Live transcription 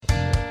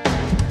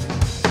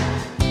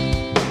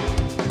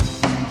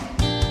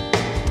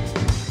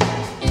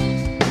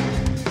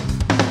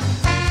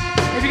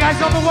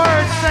couple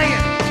words, sing it.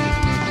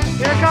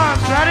 Here it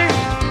comes, ready?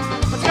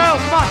 Let's go,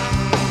 come on.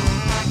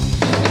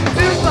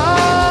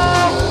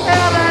 Tupelo,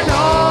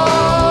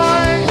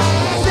 Illinois,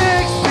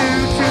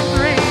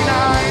 62239.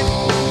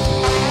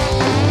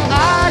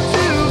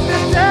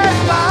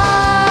 I-255,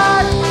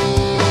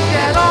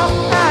 get off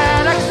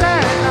at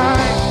exit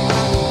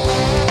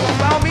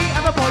 9. Well, me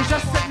and the boys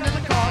just sitting in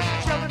the car,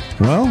 chilling.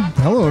 Well,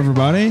 hello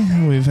everybody.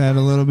 We've had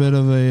a little bit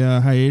of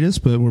a hiatus,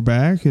 but we're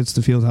back. It's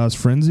the Fieldhouse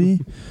Frenzy.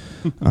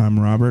 I'm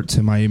Robert.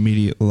 To my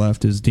immediate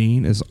left is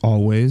Dean, as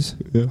always.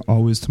 Yeah.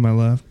 Always to my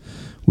left.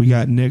 We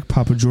got Nick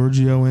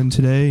Papagiorgio in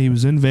today. He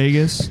was in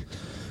Vegas.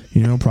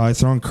 You know, probably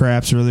throwing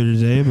craps earlier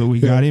today, but we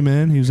got him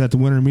in. He was at the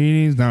winter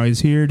meetings. Now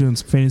he's here doing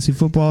some fantasy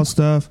football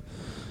stuff.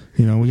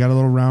 You know, we got a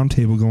little round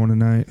table going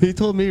tonight. He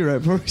told me right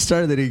before we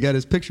started that he got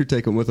his picture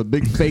taken with a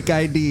big fake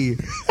ID.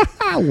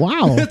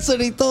 Wow. That's what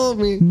he told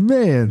me.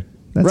 Man.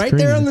 That's right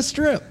crazy. there on the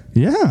strip.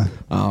 Yeah.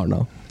 I don't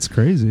know. It's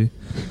crazy.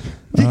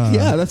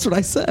 Yeah, that's what I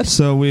said.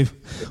 So we've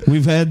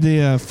had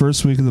the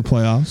first week of the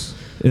playoffs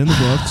in the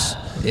books.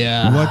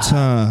 Yeah.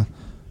 What?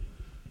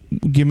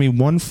 Give me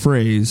one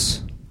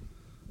phrase.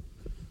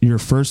 Your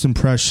first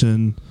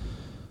impression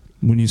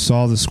when you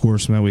saw the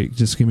scores from that week.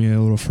 Just give me a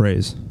little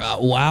phrase.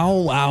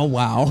 Wow. All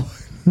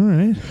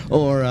right.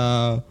 Or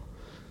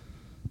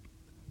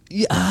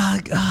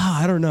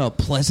I don't know.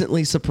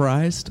 Pleasantly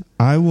surprised.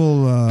 I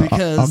will.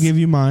 Because I'll give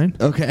you mine.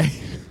 Okay.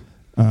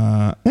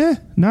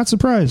 Not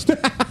surprised.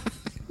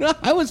 No,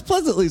 I was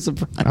pleasantly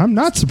surprised. I'm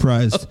not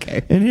surprised.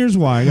 Okay. And here's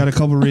why. I got a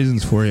couple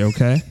reasons for you.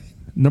 Okay.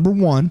 Number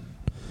one.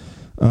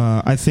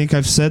 I think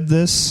I've said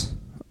this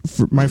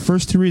for my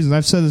first two reasons.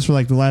 I've said this for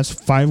like the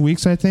last 5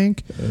 weeks, I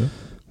think.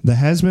 The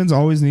has-beens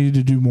always needed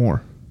to do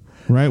more,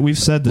 right? We've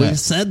said that. We've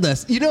said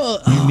this. You know,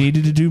 You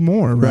needed to do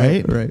more,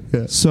 right? Right.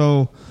 Yeah.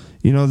 So,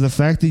 you know, the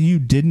fact that you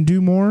didn't do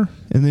more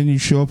and then you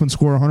show up and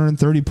score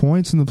 130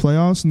 points in the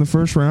playoffs in the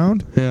first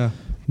round, Yeah.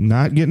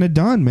 not getting it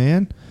done,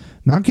 man.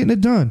 Not getting it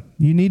done.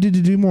 You needed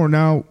to do more.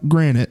 Now,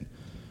 granted,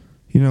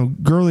 you know,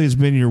 Gurley has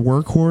been your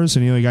workhorse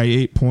and he only got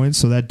 8 points,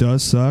 so that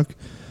does suck.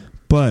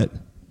 But,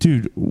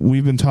 dude,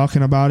 we've been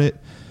talking about it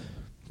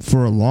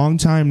for a long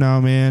time now,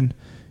 man.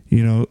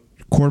 You know,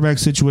 quarterback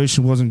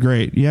situation wasn't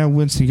great. Yeah,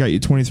 Winston got you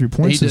 23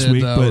 points this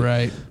week,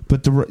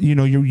 but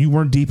you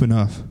weren't deep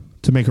enough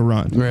to make a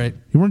run. Right.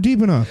 You weren't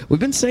deep enough. We've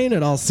been saying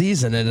it all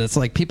season, and it's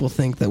like people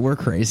think that we're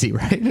crazy,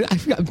 right?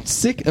 I'm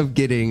sick of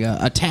getting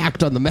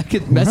attacked on the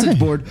message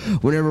board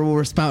whenever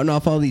we're spouting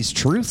off all these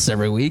truths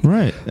every week.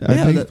 Right.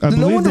 Yeah,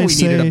 no wonder we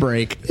needed a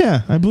break.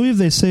 Yeah, I believe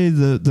they say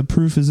the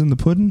proof is in the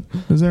pudding.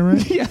 Is that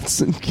right?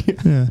 Yes.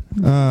 Yeah.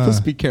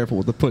 Let's be careful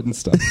with the pudding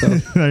stuff, though.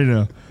 I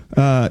know.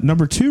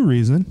 Number two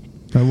reason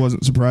I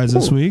wasn't surprised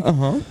this week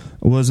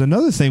was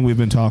another thing we've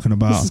been talking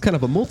about. This is kind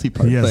of a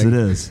multi-part thing. Yes, it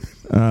is.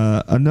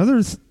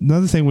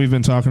 Another thing we've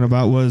been talking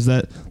about was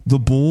that the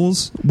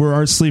Bulls were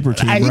our sleeper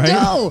team, right? I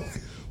know.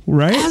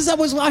 Right? As I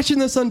was watching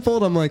this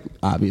unfold, I'm like,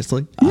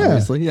 obviously,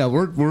 yeah,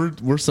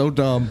 we're so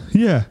dumb.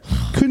 Yeah,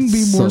 couldn't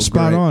be more So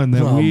spot great. on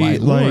that My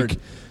Lord.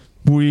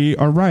 we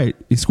are right.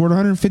 He scored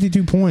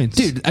 152 points,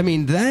 Dude, I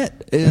mean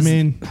that is.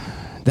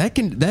 That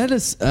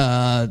is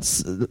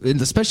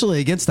especially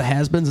against the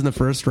has-beens in the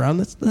first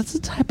round. That's the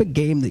type of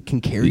game that can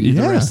carry you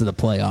the rest of the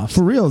playoffs.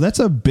 For real, that's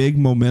a big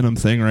momentum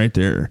thing right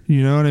there.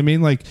 You know what I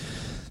mean? Like,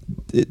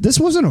 this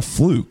wasn't a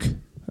fluke.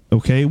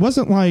 Okay, it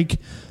wasn't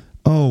like,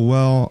 oh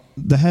well,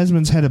 the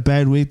has-beens had a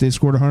bad week. They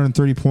scored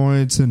 130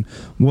 points, and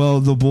well,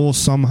 the Bulls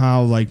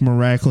somehow like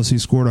miraculously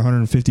scored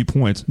 150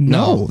 points.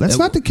 No, that's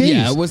not the case.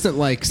 Yeah, it wasn't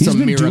like He's some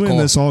been miracle. doing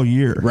this all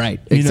year,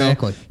 Right? You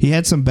Exactly. know, he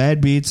had some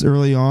bad beats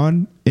early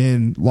on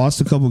and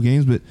lost a couple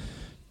games, but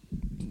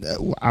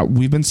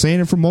we've been saying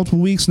it for multiple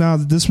weeks now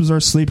that this was our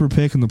sleeper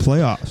pick in the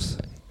playoffs.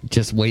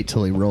 Just wait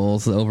till he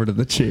rolls over to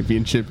the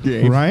championship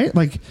game, Right?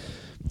 Like,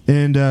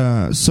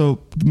 and so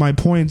my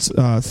points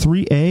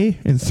 3A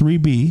and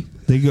 3B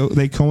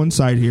they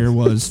coincide here.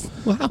 Was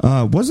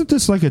wasn't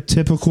this like a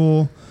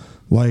typical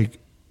like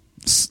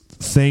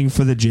thing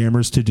for the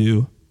Jammers to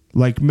do?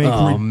 Like make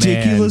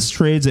ridiculous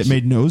trades that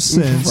made no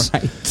sense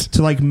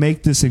to like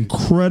make this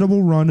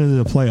incredible run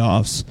into the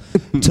playoffs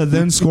to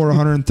then score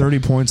 130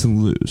 points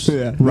and lose.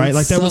 Yeah. Right?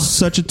 Like that was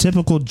such a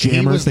typical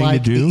Jammer thing to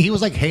do. He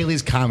was like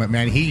Haley's Comet,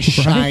 man. He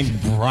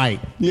shined bright.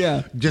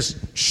 Yeah. Just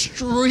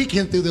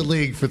streaking through the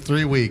league for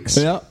 3 weeks.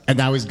 Yeah. And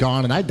now he's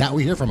gone, and I doubt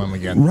we hear from him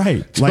again.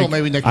 Right. Till Like,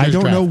 maybe next I year's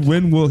don't know draft.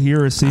 when we'll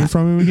hear or see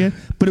from him again,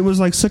 but it was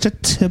like such a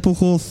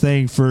typical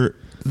thing for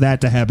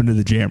that to happen to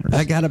the Jammers.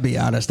 I gotta be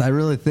honest. I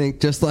really think,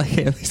 just like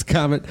Haley's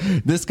comment,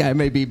 this guy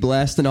may be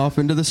blasting off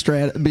into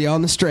the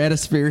beyond the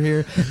stratosphere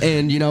here.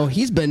 And you know,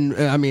 he's been.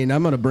 I mean,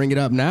 I'm gonna bring it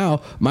up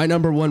now. My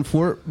number one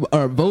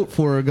vote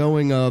for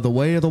going the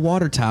way of the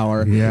water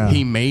tower. Yeah.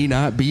 He may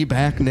not be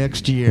back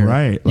next year.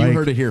 Right. You Like,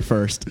 heard it here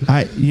first.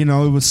 it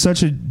was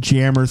such a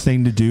Jammer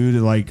thing to do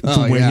to like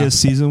the way his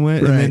season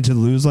went and then to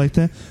lose like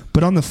that.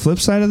 But on the flip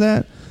side of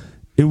that,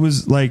 it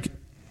was like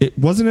it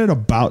wasn't it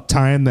about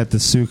time that the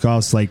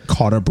Sukovs like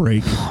caught a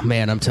break. Oh,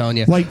 man, I'm telling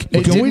you, Like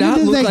it did going not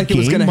into look that like it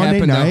was game going to Monday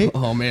happen. night.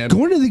 Oh man,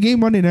 Going to the game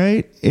Monday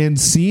night and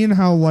seeing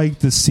how like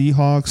the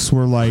Seahawks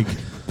were like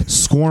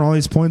scoring all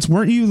these points,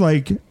 weren't you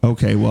like,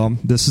 okay, well,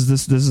 this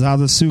is how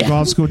the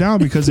Sukovs go down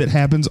because it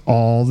happens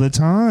all the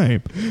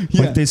time.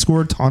 Yeah. Like they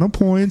score a ton of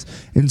points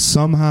and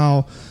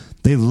somehow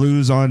they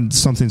lose on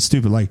something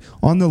stupid. Like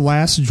on the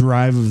last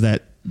drive of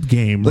that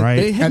game, But right?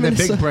 they had And the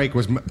Minnesota- big break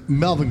was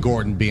Melvin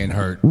Gordon being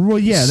hurt. Well,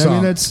 yeah, I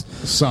mean that's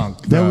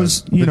sunk. that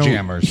was the know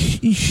jammers.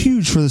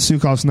 huge for the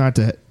Sukovs not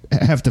to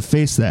have to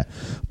face that.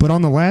 But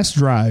on the last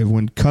drive,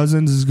 when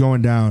Cousins is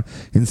going down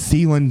and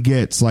Thielen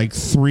gets like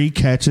 3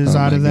 catches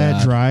out my of that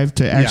God. drive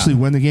to actually Yeah.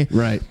 win the game,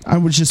 Right. I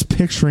was just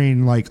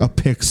picturing like a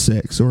pick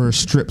six or a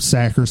strip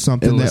sack or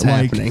something It was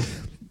that happening. like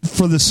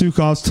for the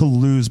Sukovs to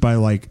lose by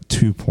like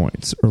 2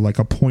 points or like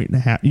a point and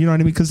a half. You know what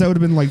I mean? Because that would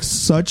have been like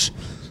such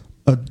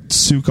a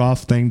Sukov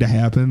thing to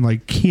happen.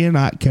 Like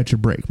cannot catch a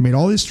break. Made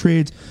all these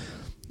trades,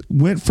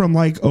 went from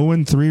like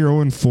 0-3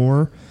 or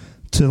 0-4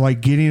 to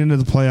like getting into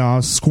the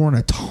playoffs, scoring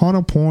a ton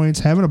of points,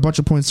 having a bunch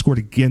of points scored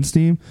against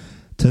him,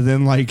 to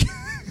then like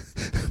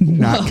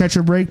not catch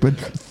a break, but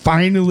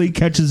finally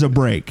catches a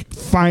break.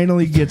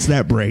 Finally gets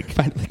that break.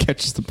 finally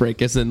catches the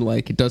break, as in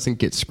like it doesn't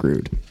get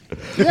screwed.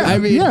 Yeah, I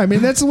mean, I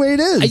mean that's the way it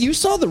is. You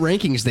saw the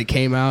rankings that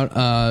came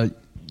out.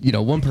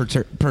 One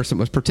person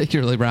was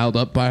particularly riled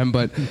up by him,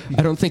 but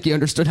I don't think he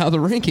understood how the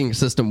ranking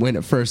system went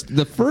at first.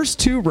 The first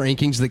 2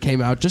 rankings that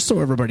came out, just so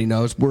everybody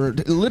knows, were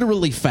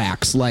literally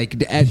facts, like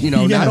not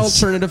Yes.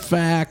 alternative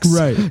facts.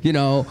 Right.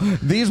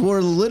 These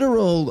were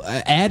literal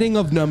adding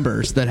of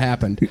numbers that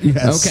happened.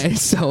 Yes. Okay,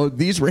 so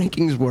these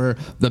rankings were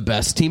the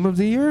best team of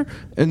the year,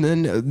 and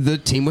then the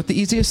team with the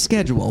easiest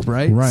schedule.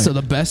 Right. Right. So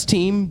the best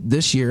team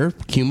this year,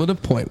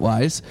 cumulative point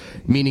wise,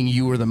 meaning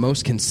you were the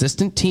most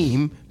consistent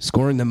team,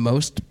 scoring the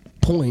most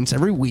points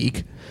every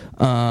week,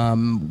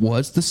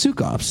 was the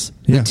Sukovs.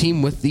 Yeah. The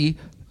team with the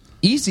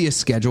easiest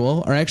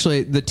schedule, or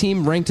actually the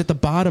team ranked at the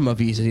bottom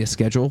of easiest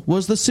schedule,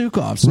 was the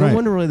Sukovs. No Right.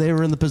 wonder why they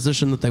were in the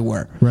position that they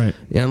were. Right.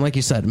 Yeah, and like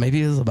you said, maybe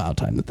it was about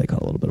time that they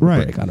got a little bit of a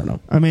Right. break. I don't know.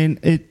 I mean,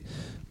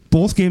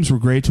 both games were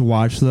great to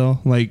watch, though.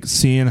 Like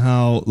seeing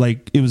how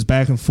like it was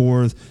back and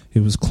forth.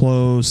 It was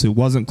close. It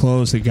wasn't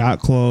close. It got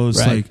close.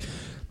 Right. Like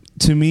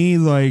to me,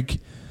 like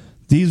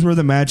these were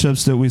the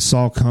matchups that we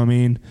saw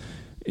coming.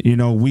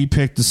 We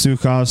picked the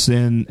Sukovs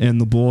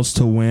and the Bulls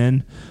to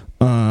win,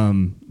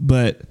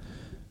 but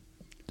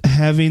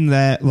having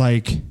that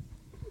like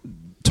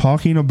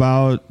talking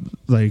about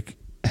like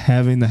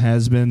having the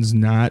has-beens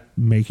not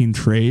making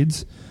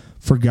trades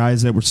for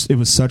guys that it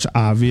was such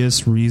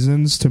obvious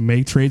reasons to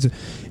make trades,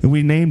 and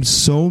we named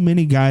so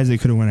many guys they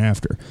could have went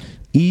after,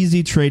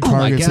 easy trade Oh my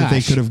targets that they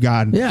gosh. could have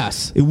gotten.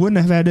 Yes. It wouldn't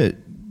have had it.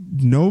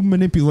 No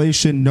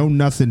manipulation, no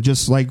nothing.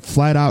 Just like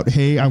flat out,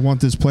 hey, I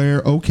want this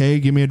player. Okay,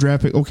 give me a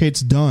draft pick. Okay,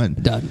 it's done.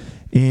 Done.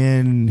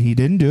 And he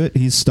didn't do it.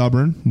 He's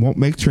stubborn. Won't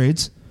make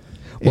trades.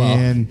 Well,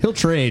 and he'll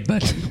trade,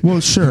 but well,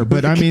 sure,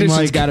 but I mean,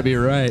 like, got to be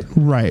right.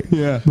 right?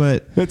 Yeah.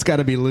 but It's got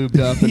to be lubed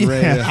up and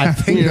ready. Yeah. I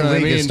think You know the what I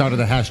league has mean? started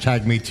a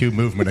hashtag Me Too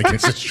movement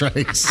against the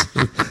trades.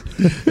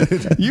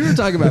 You were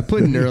talking about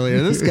Puddin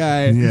earlier. This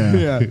guy,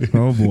 Yeah.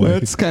 Oh, boy.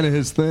 that's kind of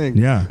his thing.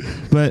 yeah,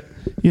 but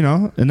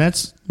and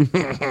that's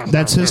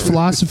his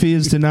philosophy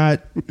is to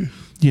not,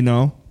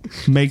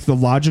 make the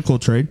logical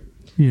trade.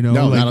 No,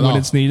 like not at when all.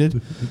 it's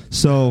needed.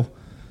 So,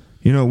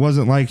 it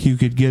wasn't like you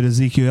could get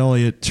Ezekiel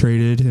Elliott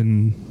traded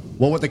and.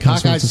 Well, with the All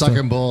cockeyed sorts of sucking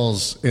stuff.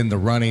 Bulls in the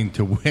running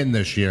to win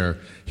this year,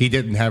 he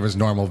didn't have his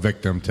normal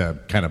victim to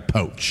kind of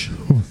poach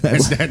and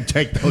then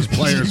take those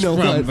players You know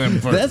from what? them.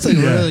 That's a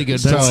really good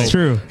that's point.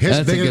 true. His,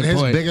 That's a good his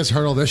point. biggest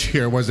hurdle this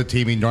year was the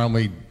team he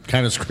normally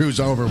kind of screws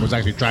over was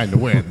actually trying to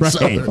win. Right.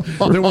 So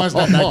there was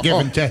that give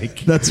and take.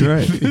 That's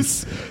right.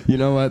 You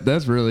know what?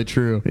 That's really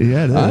true.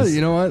 Yeah, it is.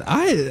 You know what?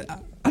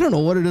 I don't know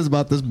what it is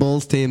about this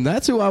Bulls team.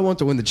 That's who I want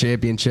to win the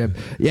championship.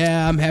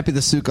 Yeah, I'm happy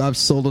the Sukovs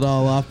sold it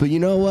all off, but you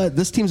know what?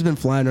 This team's been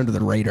flying under the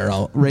radar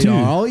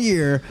all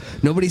year.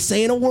 Nobody's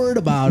saying a word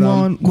about Well,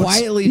 them. and what's-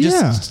 Quietly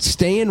just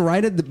staying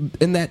right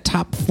in that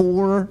top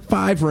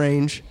 4-5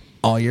 range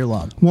all year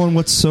long. Well, and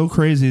what's so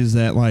crazy is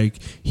that like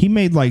he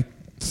made like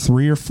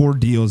 3 or 4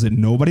 deals that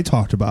nobody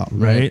talked about,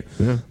 right?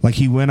 Yeah. Like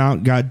he went out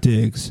and got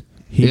Diggs,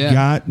 he Yeah.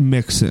 got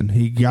Mixon,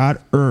 he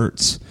got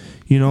Ertz.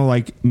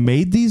 Like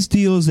made these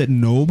deals that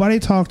nobody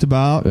talked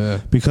about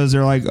because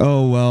they're like,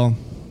 oh well,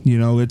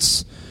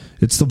 it's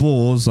the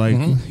Bulls. Like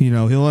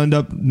he'll end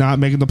up not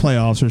making the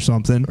playoffs or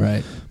something,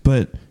 Right.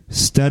 But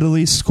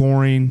steadily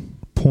scoring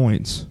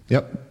points.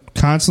 Yep.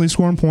 Constantly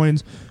scoring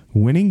points,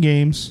 winning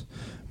games,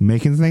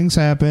 making things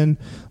happen.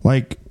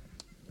 Like,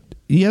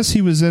 yes,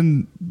 he was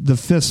in the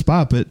 5th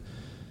spot, but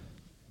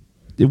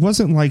it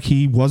wasn't like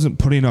he wasn't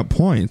putting up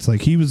points.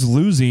 Like, he was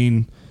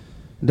losing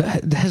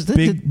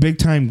big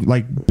time,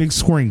 like, big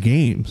scoring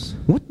games.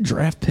 What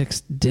draft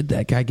picks did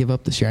that guy give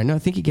up this year? I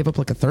think he gave up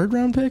like a 3rd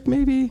round pick,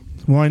 maybe.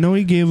 Well, I know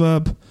he gave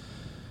up,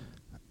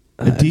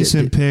 a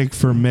decent pick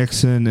for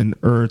Mixon and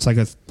or it's like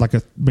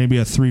a maybe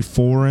a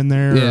 3-4 in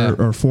there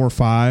or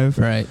 4-5.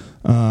 Right.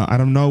 I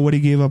don't know what he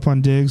gave up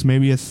on Diggs.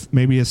 Maybe a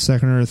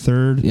second or a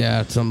third.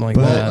 Yeah, something like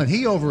But- that. Well, and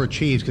he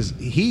overachieves because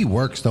he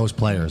works those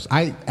players.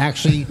 I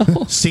actually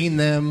seen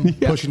them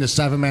pushing the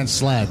 7-man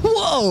sled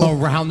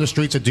around the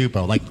streets of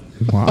Dupo. Like,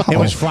 Wow. it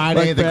was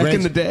Friday. Like back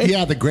in the day?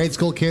 Yeah, the grade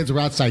school kids were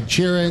outside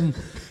cheering.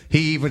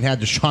 He even had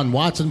Deshaun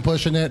Watson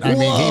pushing it. I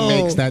mean,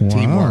 he makes that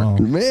team Wow. work.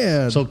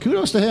 Man, So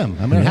kudos to him.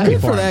 I mean, I'm happy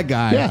good for him. that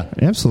guy. Yeah.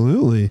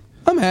 Absolutely.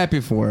 I'm happy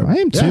for him. I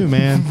am too, Yeah.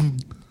 man.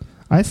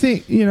 I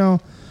think,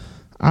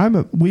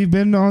 we've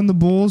been on the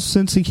Bulls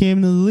since he came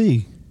into the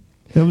league.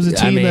 It was a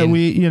I team that mean-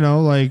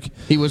 we,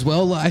 He was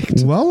well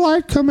liked. well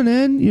liked coming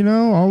in,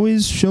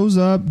 always shows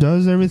up,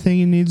 does everything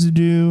he needs to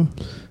do.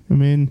 I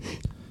mean,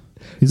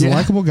 he's a Yeah.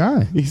 likable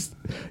guy.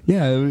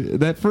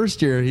 That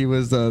first year he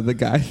was the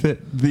guy that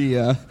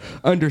the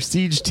Under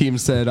Siege team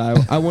said,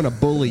 I want to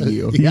bully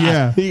you.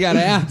 Yeah. He got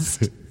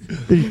asked.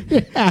 He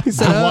said,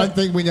 The one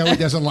thing we know he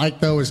doesn't like,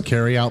 though, is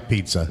carry out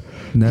pizza.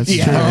 That's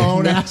true.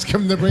 Don't ask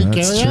him to bring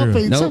That's carry out true.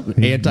 pizza. Nope,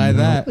 anti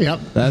that. Yep.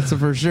 That's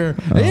for sure.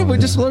 Hey, we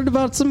just learned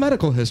about some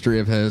medical history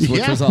of his, which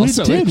Yeah, was we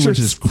also did, which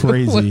is interesting,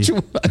 crazy. Which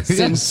was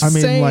Yes. I mean,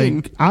 insane.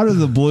 like, out of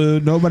the blue,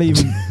 nobody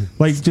even,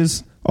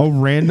 just a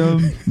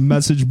random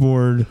message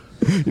board.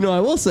 I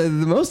will say that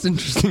the most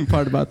interesting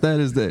part about that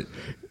is that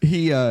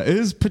he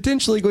is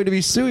potentially going to be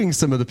suing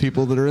some of the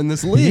people that are in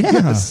this league.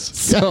 Yeah.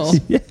 So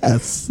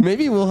Yes.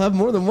 maybe we'll have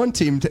more than one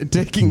team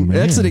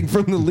exiting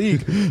from the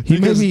league. He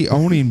may be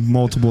owning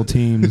multiple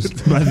teams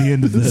by the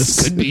end of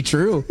this. Could be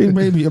true. He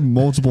may be a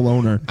multiple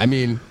owner. I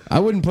mean, I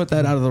wouldn't put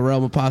that out of the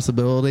realm of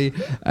possibility.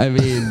 I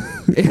mean,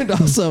 and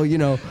also, we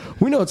know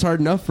it's hard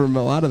enough for a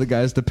lot of the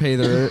guys to pay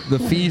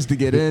the fees to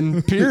get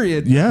in,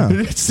 period. Yeah.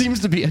 It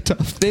seems to be a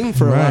tough thing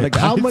for a lot of Right.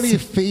 guys. How many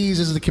fees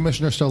is the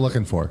commissioner still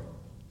looking for?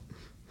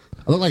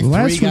 I look like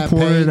Last 3 got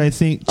reported, paid. I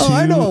think, Oh,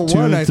 I know two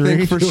one, or I three.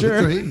 think, for 2 or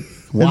sure. 3?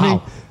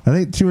 Wow. I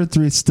think 2 or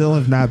 3 still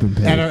have not been And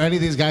paid. are any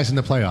of these guys in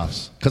the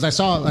playoffs? Because I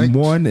saw like,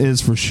 One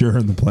is for sure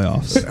in the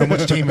playoffs. and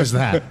which team is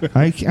that?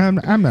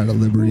 I'm not at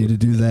liberty to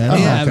do that. I'm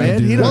Yeah, not gonna man,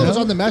 do you that. don't Well, it was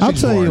on the message I'll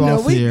tell board. you No,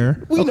 off the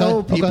air. we know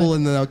Okay, people okay.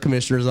 in the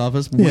commissioner's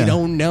office. We Yeah.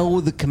 don't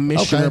know the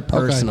commissioner Okay, okay.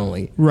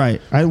 personally.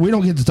 Right. We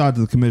don't get to talk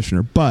to the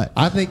commissioner, but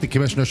I think the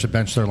commissioner should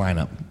bench their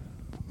lineup.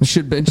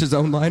 Should bench his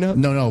own lineup.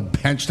 No,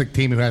 bench the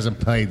team who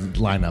hasn't played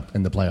lineup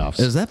in the playoffs.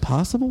 Is that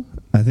possible?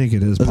 I think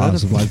it is that a-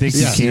 possible. I think Yeah.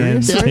 you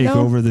can Serious right take now?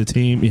 over the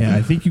team. Yeah,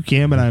 I think you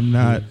can, but I'm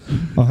not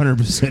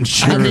 100%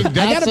 sure. I mean, I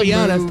that's gotta a be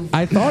honest. move.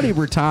 I thought he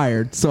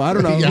retired, so I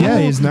don't know. Yeah,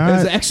 who he's not.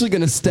 Is actually going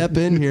to step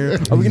in here?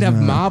 Are we going to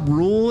have mob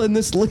rule in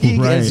this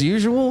league Right. as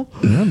usual?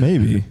 Yeah,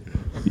 maybe.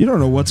 You don't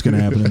know what's going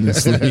to happen in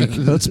this league.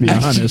 Let's be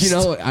honest.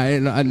 I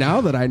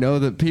now that I know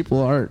that people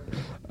aren't,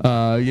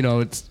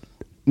 it's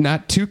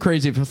not too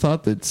crazy of a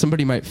thought that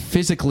somebody might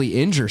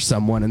physically injure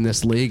someone in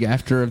this league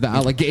after the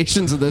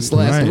allegations of this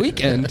last Right.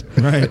 weekend.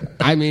 Right.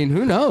 I mean,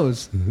 who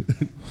knows?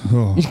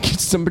 Oh.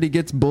 Somebody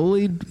gets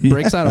bullied,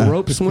 breaks out a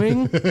rope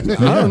swing. I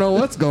don't know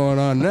what's going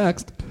on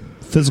next.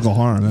 Physical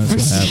harm. That's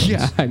what happens.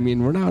 Yeah, I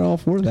mean, we're not all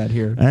for that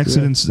here.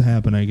 Accidents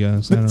happen, I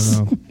guess. I don't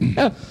know.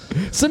 Yeah.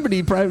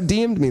 Somebody probably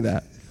DM'd me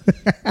that.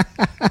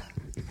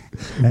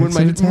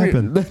 Accidents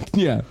happen.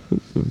 Yeah.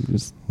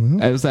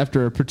 It was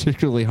after a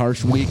particularly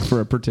harsh week for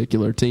a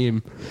particular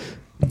team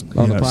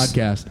on the Yes.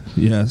 podcast.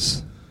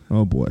 Yes.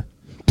 Oh, boy.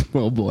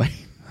 Oh, boy.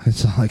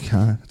 That's all I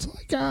got. That's all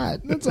I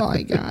got. That's all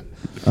I got.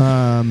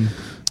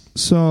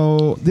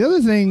 So the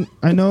other thing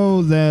I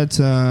know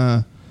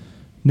that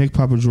Nick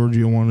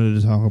Papagiorgio wanted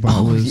to talk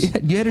about was Yeah.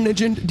 You had an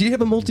agenda? Do you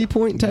have a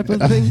multi-point type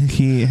of thing?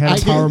 he had a I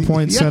did,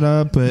 PowerPoint yeah. set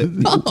up, but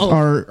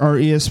our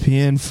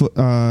ESPN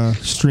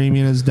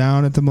streaming is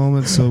down at the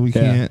moment, so we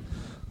can't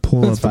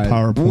pull That's up the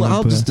fine. PowerPoint. Well,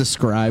 I'll but- just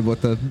describe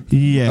what the...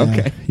 yeah,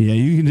 Okay. yeah.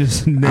 You can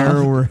just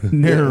narrate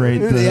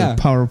the Yeah.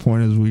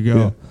 PowerPoint as we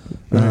go.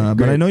 But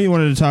great. I know you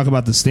wanted to talk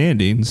about the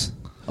standings.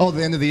 Oh,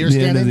 the end of the year The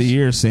standings? end of the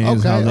year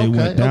standings, how they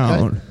went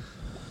down.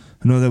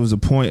 I know that was a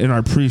point in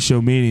our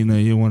pre-show meeting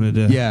that you wanted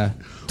to Yeah.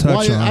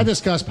 touch Well, on. I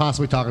discussed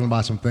possibly talking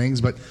about some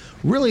things, but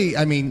really,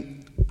 I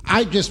mean,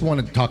 I just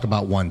wanted to talk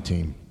about one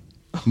team.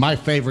 My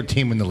favorite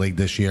team in the league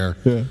this year,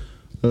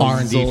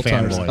 R&D Zoltars.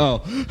 fanboy.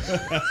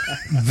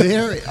 Oh,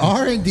 Their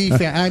R&D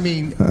fan. I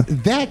mean,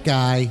 that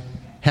guy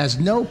has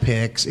no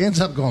picks,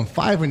 ends up going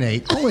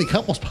 5-8, only a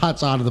couple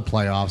spots out of the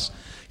playoffs.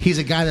 He's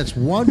a guy that's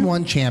won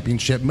one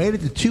championship, made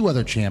it to 2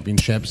 other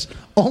championships,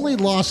 only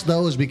lost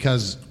those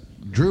because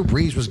Drew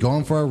Brees was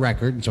going for a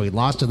record, and so he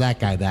lost to that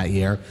guy that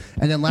year.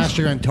 And then last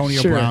year, Antonio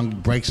Sure. Brown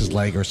breaks his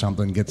leg or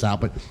something, gets out.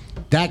 But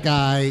that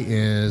guy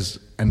is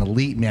an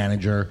elite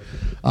manager.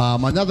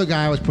 Another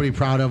guy I was pretty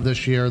proud of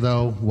this year,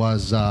 though,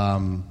 was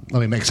let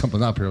me make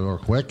something up here real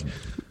quick.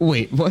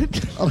 Wait, what?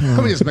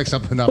 Let me just make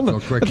something up real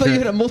quick. I thought you here.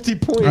 had a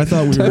multi-point. I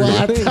thought we were-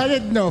 Well, I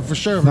didn't know for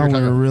sure. If we Thought were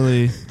we were talking-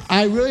 really.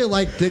 I really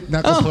like Dick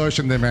Knuckle Push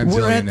and the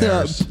We're at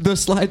Manzillionaires. the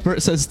slide where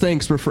it says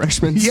thanks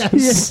refreshments.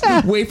 Yes.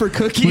 Wafer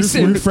cookies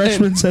and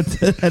Refreshments at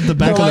the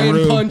back of the Hawaiian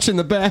room. punch in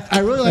the back. I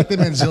really like the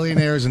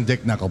Manzillionaires and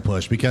Dick Knuckle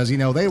Push because they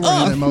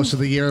were in it most of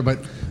the year, but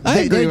I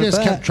they agree with just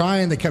that. kept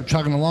trying. They kept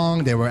chugging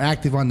along. They were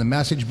active on the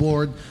message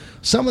board.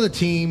 Some of the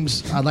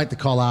teams I'd like to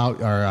call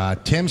out are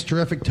Tim's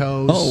Terrific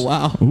Toes. Oh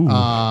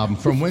wow!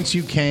 From Whence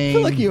You I Came.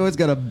 feel like you always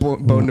got a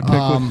bone to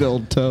pick with Bill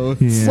Toe.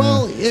 Yeah.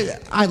 Well,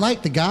 I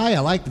like the guy. I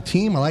like the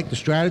team. I like the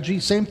strategy.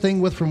 Same thing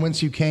with From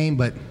Whence You Came,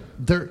 but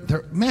their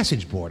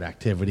message board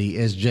activity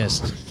is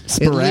just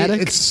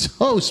Sporadic? It's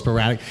so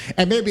sporadic,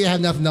 and maybe I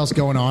have nothing else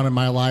going on in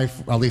my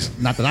life. At least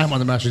not that I'm on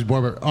the message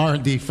board, but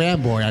R&D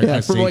fanboy.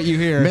 I from see. what you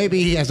hear.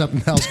 Maybe he has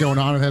nothing else going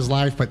on in his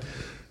life, but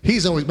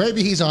he's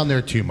on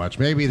there too much.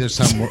 Maybe there's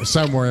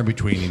somewhere in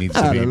between he needs to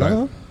I be. don't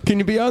know. Can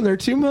you be on there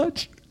too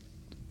much?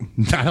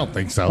 But I don't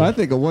think so. I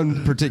think of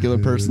one particular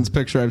person's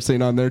picture I've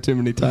seen on there too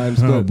many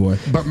times. Oh but boy.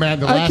 But man,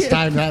 the I last can't-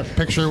 time that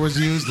picture was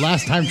used,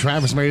 last time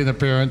Travis made an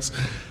appearance,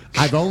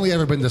 I've only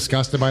ever been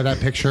disgusted by that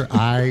picture.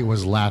 I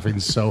was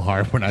laughing so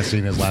hard when I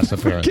seen his last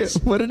appearance.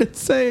 What did it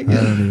say I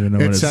again? don't even know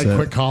what It it said, said.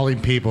 "Quit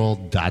calling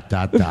people." ...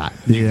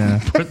 Yeah.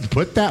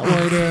 Put that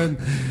word in.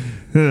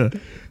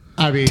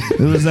 I mean, It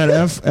was that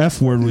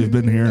F word we've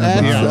been hearing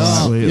about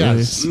yes, lately.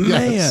 yes,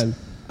 yes. Man,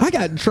 I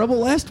got in trouble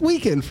last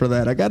weekend for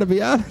that. I got to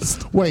be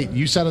honest. Wait,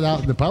 you said it out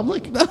in the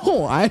public?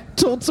 No, I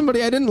told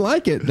somebody I didn't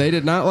like it. They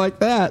did not like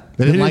that.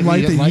 They didn't like that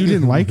you it?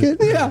 didn't like it?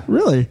 Yeah.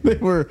 Really? They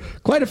were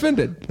quite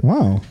offended.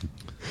 Wow.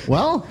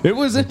 Well, It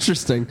was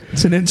interesting.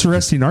 It's an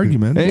interesting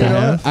argument. And to you know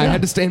have. what? I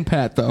had to stand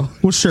pat, though.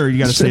 Well, sure, you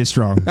got to stay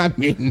strong. I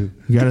mean,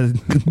 You got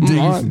to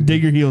on.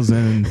 dig your heels in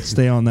and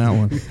stay on that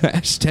one.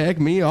 hashtag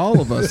me, all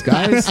of us,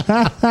 guys.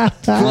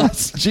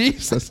 Plus,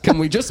 Jesus, can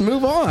we just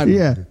move on?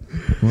 Yeah.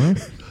 Well,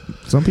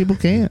 some people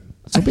can't.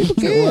 Some people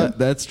You know can't. what?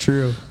 That's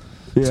true.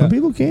 Yeah. Some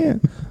people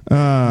can't.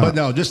 but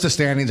no, just the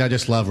standings. I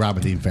just love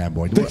Robert Dean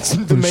fanboy.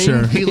 The main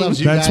Sure. He loves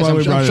you That's guys. why we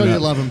I'm brought sure it you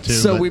up. love him too.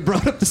 So but- we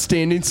brought up the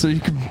standings so you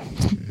could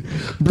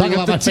bring Talk up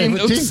the about my team. favorite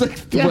That was team.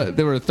 like, Yeah. what,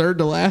 they were third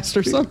to last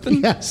or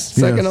something? Yes.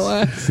 Second Yes. to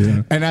last?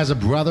 Yeah. And as a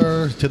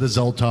brother to the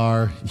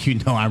Zoltar, you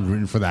know I'm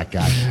rooting for that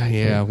guy.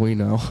 Yeah, we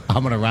know.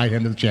 I'm going to ride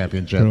him to the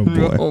championship. Oh,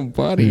 boy. Oh,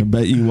 buddy. I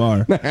bet you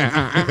are.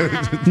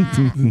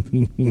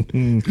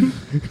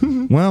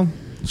 Well,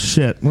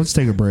 shit. Let's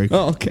take a break.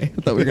 Oh, okay.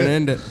 I thought we were going to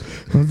end it.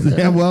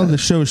 Yeah, well, the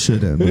show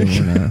should end. But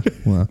we're not.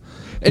 Well,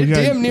 It we got-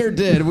 damn near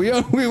did. We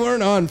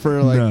weren't on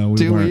for like No, we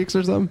 2 weren't. weeks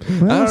or something.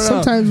 I Well, don't know.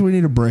 sometimes we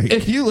need a break.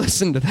 If you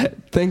listen to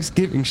that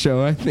Thanksgiving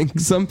show, I think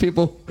some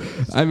people,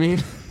 I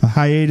mean, A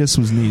hiatus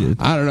was needed.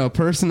 I don't know.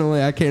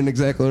 Personally, I can't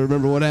exactly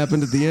remember what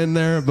happened at the end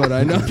there, but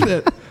I know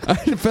that I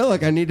felt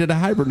like I needed to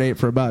hibernate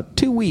for about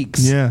 2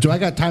 weeks. Yeah. Do I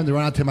got time to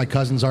run out to my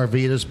cousin's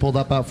RV that's pulled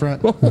up out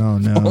front? Oh,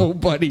 no. Oh,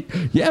 buddy.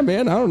 Yeah,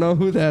 man. I don't know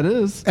who that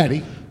is.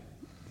 Eddie.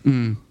 All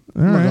I'm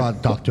right. going to go out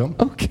and talk to him.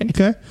 Okay.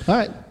 Okay. All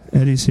right.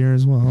 Eddie's here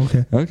as well.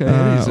 Okay. Okay,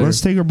 Eddie's here. Let's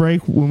take a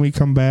break. When we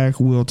come back,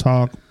 we'll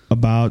talk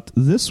about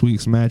this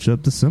week's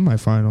matchup, the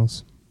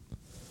semifinals.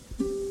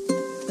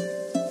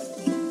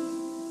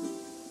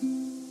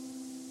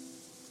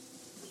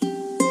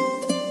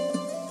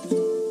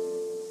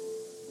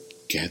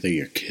 Gather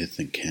your kith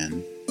and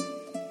kin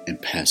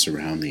and pass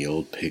around the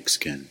old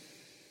pigskin.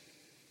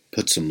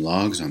 Put some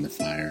logs on the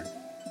fire.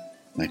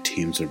 My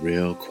team's a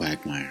real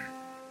quagmire.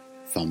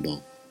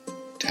 Fumble,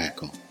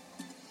 tackle,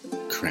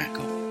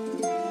 crackle.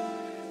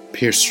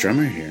 Pierce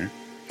Strummer here.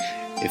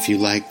 If you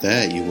like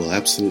that, you will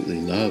absolutely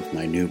love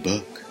my new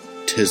book,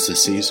 'Tis the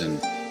Season,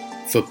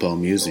 Football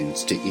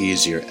Musings to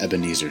Ease Your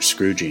Ebenezer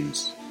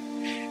Scroogings.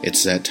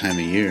 It's that time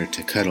of year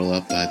to cuddle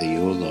up by the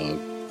Yule log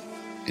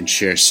and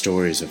share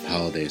stories of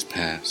holidays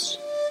past.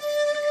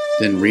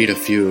 Then read a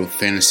few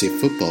fantasy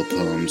football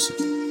poems,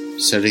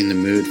 setting the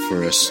mood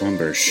for a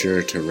slumber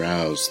sure to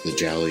rouse the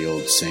jolly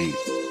old saint.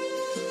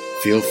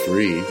 Feel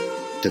free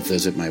to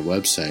visit my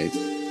website,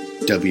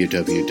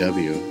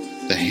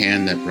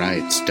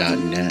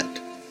 www.thehandthatwrites.net,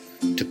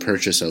 to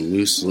purchase a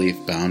loose-leaf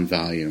bound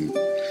volume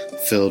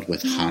filled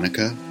with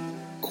Hanukkah,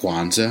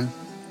 Kwanzaa,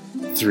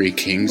 Three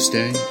Kings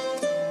Day,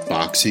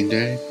 Boxing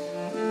Day,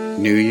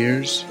 New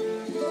Year's,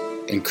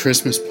 and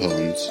Christmas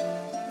poems,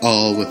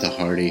 all with a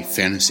hearty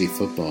fantasy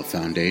football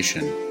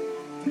foundation.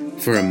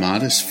 For a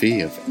modest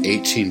fee of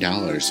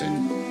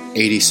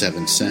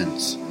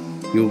 $18.87,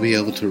 you'll be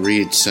able to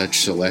read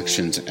such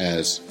selections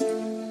as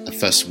A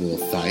Festival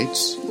of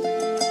Fights,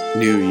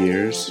 New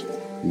Year's,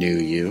 New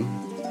You,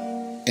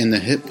 and the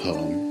hit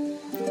poem,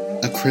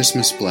 A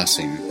Christmas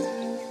Blessing.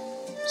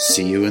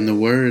 See you in the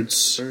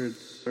words.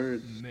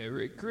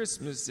 Merry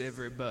Christmas,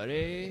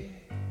 everybody.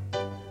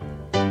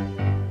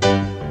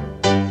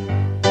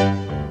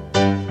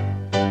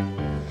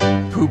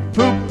 Poop,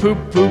 poop, poop,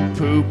 poop,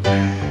 poop.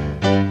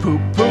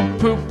 Poop, poop,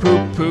 poop,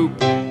 poop, poop.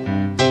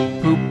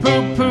 Poop,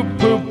 poop, poop,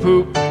 poop,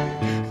 poop.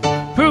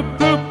 Poop,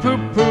 poop, poop,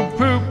 poop,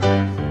 poop.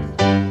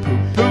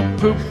 Poop,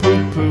 poop,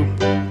 poop, poop, poop.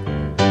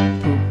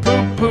 Poop,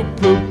 poop,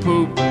 poop,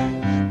 poop,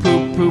 poop.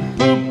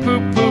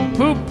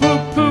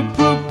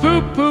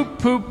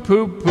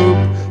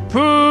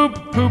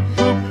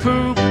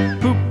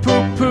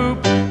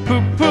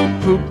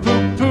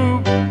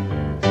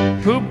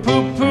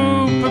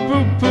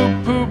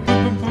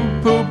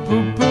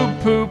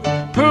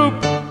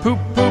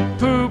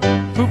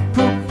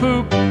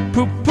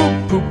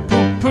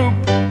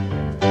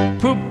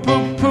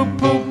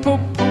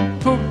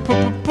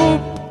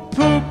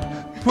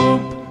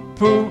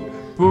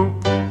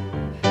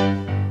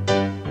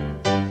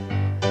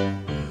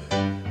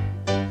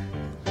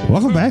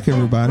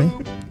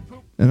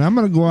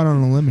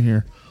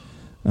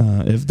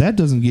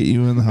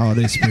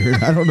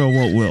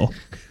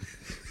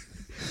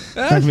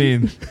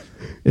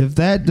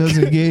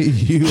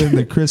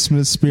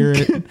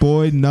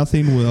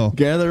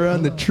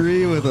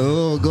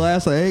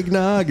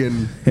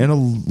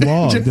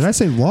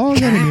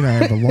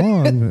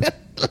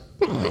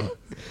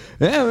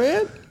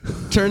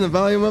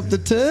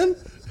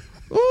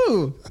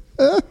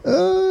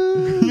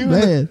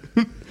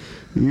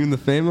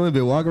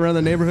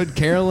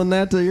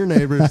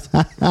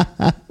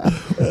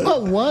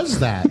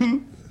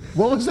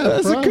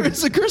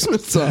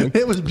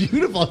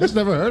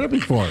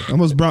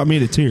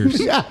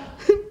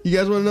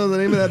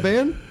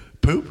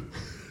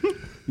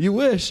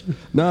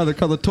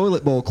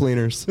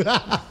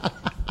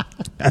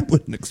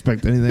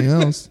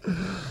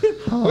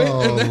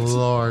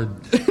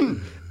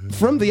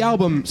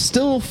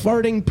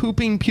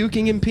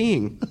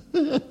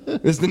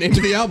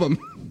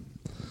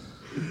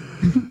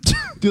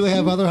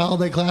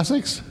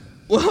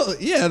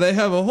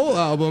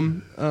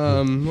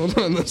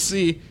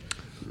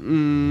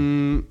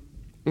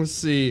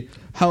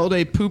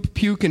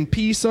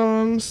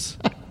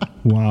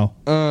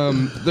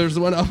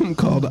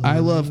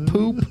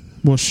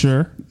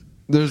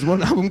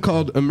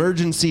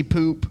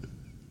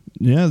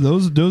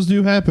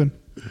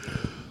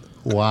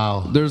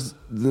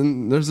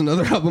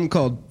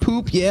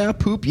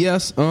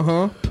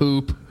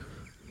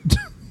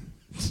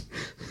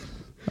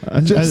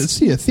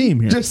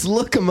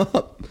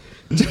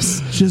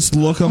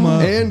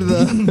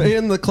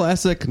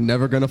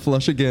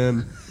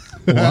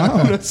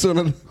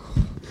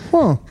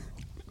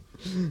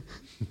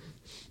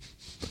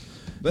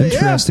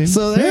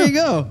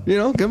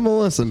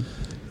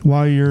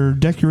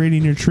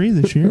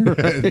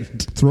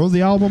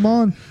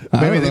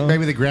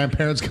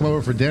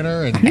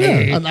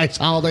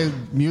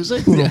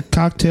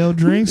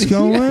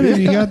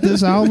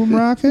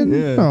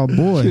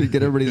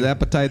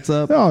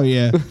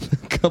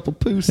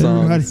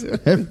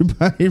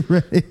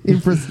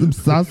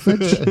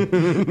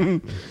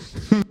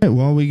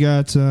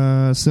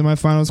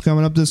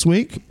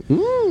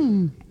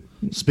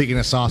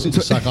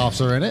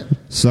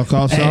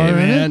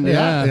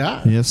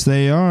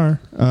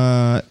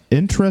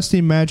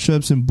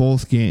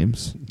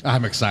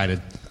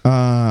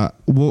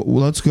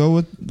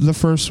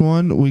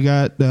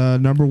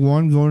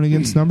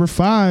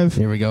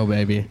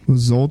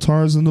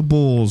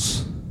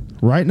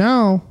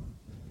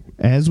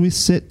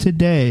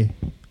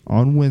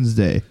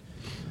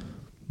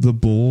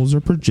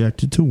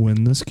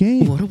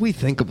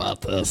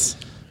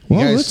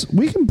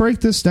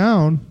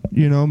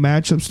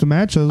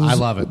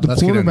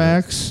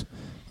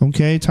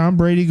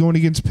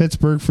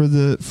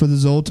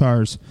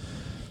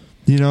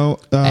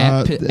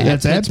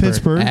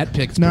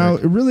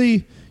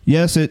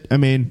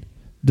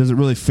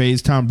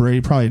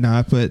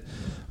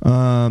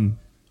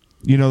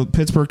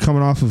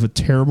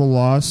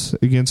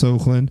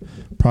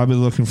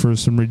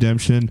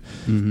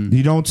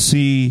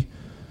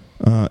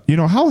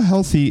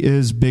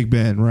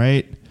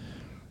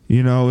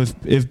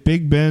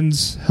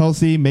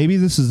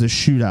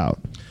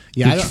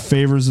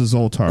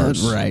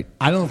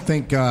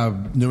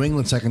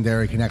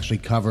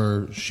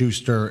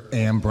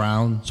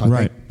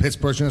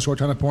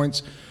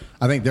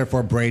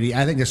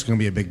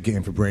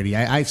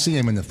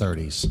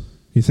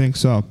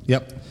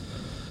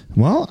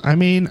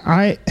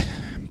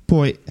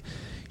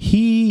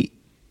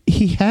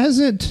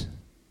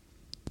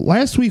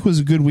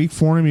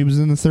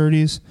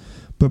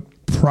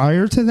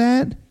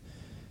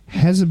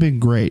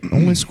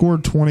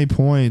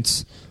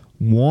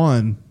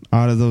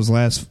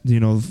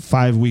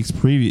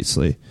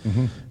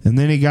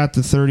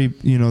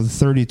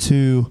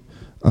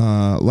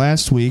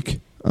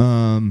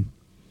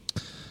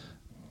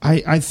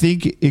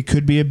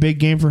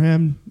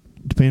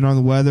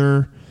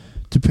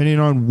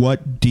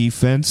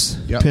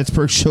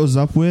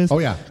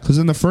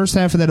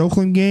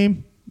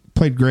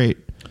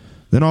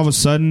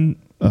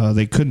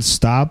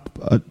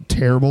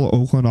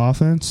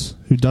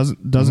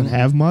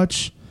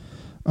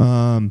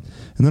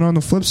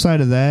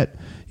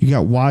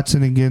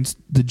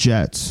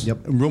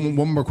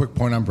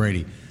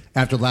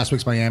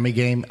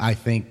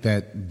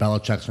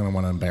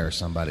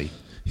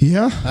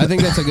 Yeah, I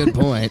think that's a good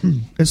point.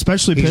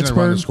 especially He's going to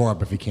run the Pittsburgh. score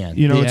up if he can.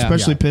 You know, Yeah.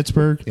 especially Yeah.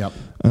 Pittsburgh. Yep.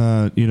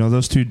 You know,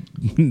 those two.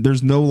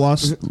 There's no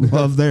lost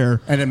love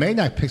there. And it may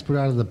knock Pittsburgh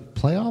out of the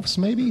playoffs,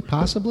 maybe,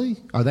 possibly.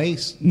 Are they?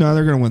 No,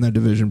 they're going to win that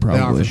division. Probably.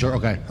 They are for sure.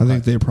 Okay. I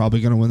think they're probably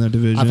going to win that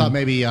division. I thought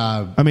maybe.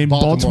 I mean,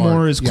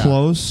 Baltimore is yeah.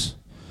 close,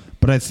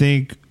 but I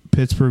think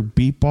Pittsburgh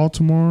beat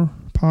Baltimore.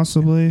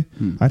 Possibly,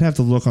 I'd have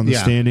to look on the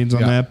Yeah. standings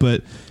on Yeah. that,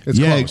 but It's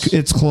close.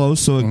 it's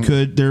close. So it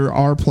could. There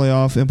are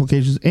playoff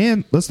implications,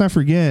 and let's not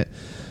forget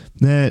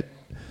that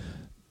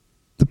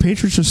the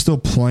Patriots are still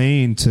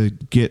playing to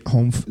get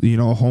home. You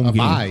know, a home A game.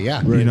 bye,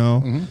 yeah. You Right.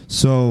 know,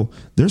 so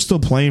they're still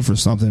playing for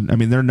something. I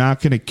mean, they're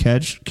not going to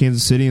catch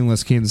Kansas City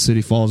unless Kansas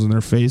City falls in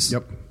their face.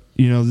 Yep.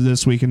 You know,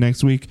 this week and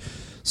next week.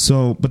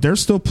 So, but they're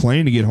still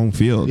playing to get home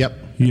field.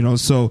 Yep. You know,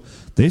 so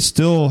they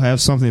still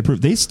have something to prove.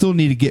 They still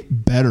need to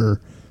get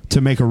better to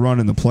make a run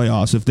in the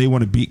playoffs if they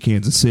want to beat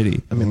Kansas City.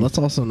 I mean, let's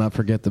also not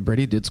forget that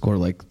Brady did score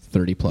like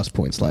 30-plus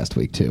points last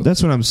week, too.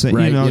 That's what I'm saying.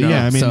 right. You know,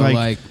 yeah. I mean, so,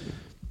 like,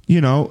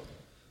 you know,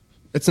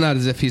 it's not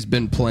as if he's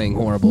been playing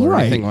horrible or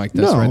Right. anything like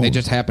this. No. Right? They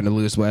just happened to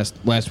lose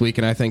last week,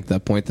 and I think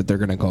the point that they're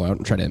going to go out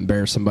and try to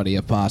embarrass somebody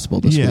if possible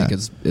this Yeah. week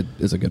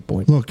is a good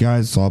point. look,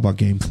 guys, it's all about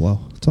game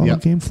flow. It's all Yep.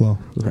 about game flow.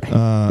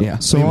 Right. Yeah.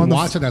 So Even on the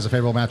Watson has a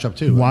favorable matchup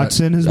too.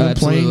 Watson has been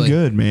Absolutely. playing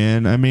good,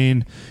 man. I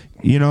mean,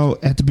 you know,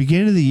 at the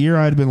beginning of the year,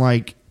 I'd been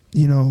like,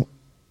 you know,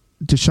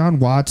 Deshaun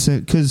Watson,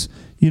 because,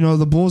 you know,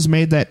 the Bulls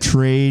made that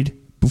trade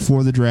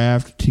before the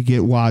draft to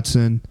get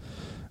Watson.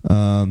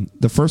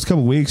 The first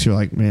couple weeks, you're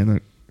like,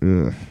 man,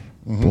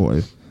 boy,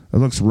 it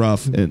looks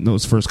rough in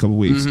those first couple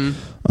weeks.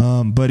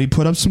 But he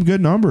put up some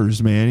good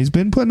numbers, man. He's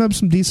been putting up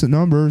some decent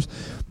numbers.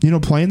 You know,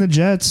 playing the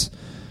Jets,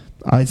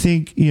 I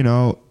think, you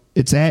know,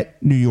 it's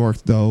at New York,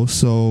 though,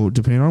 so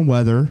depending on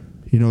weather,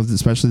 you know,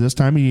 especially this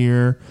time of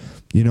year,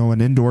 you know,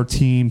 an indoor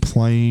team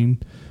playing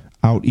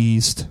out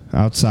east,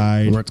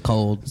 outside, Where it's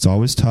cold. it's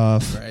always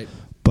tough. Right.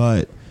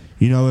 But,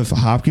 you know, if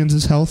Hopkins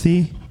is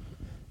healthy,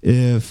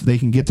 if they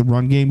can get the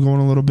run game going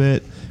a little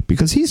bit,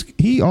 because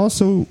he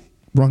also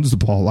runs the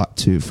ball a lot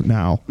too for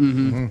now.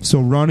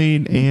 So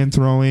running and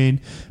throwing,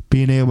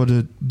 being able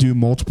to do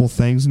multiple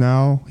things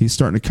now, he's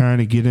starting to kind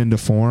of get into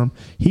form.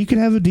 He could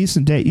have a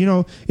decent day. You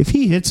know, if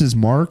he hits his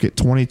mark at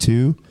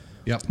 22,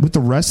 Yep. with the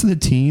rest of the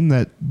team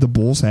that the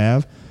Bulls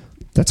have,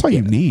 that's all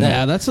you need.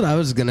 Yeah, that's what I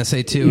was going to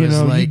say, too. You is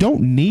know, like, you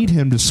don't need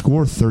him to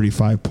score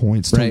 35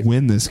 points to Right.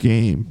 win this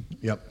game.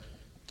 Yep.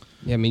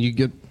 Yeah, I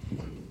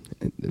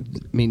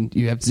mean,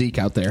 you have Zeke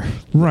out there.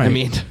 Right. I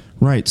mean,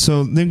 Right.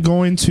 So then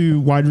going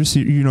to wide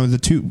receiver, you know, the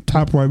two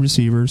top wide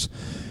receivers,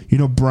 you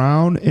know,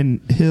 Brown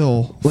and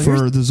Hill Well, for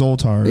here's- the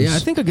Zoltars. yeah, I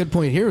think a good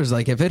point here is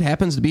like if it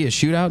happens to be a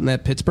shootout in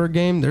that Pittsburgh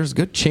game, there's a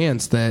good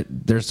chance that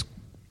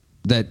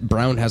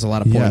Brown has a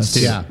lot of points Yes. too.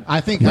 Yeah,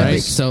 I think.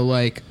 Right. So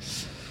like,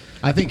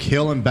 I think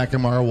Hill and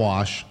Beckham are a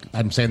wash.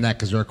 I'm saying that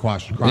because they're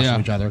crossing Yeah.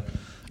 each other.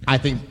 I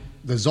think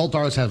the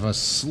Zoltars have a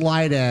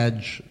slight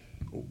edge.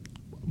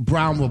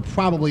 Brown will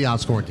probably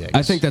outscore Diggs.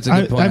 I think that's a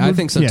good point. I would-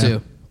 think so yeah.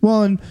 too.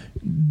 Well, and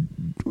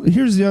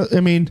here's the other,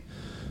 I mean,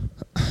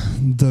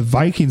 the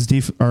Vikings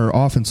our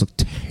offense looked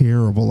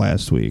terrible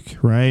last week,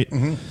 right?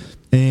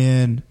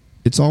 And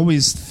it's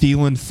always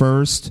Thielen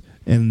first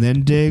and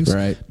then Diggs.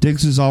 Right.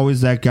 Diggs is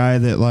always that guy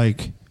that,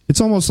 like,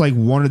 it's almost like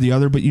one or the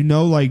other, but you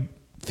know, like,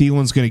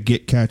 Thielen's going to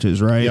get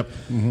catches, right? Yep.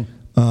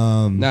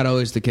 Not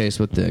always the case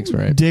with Diggs,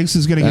 right? Diggs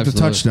is going to get the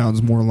Absolutely.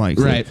 touchdowns more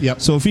likely. Right. Yep.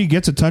 So if he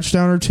gets a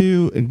touchdown or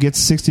two and gets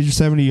 60 to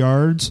 70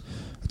 yards,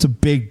 it's a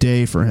big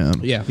day for him.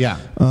 Yeah. Yeah.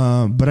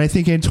 But I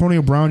think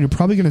Antonio Brown, you're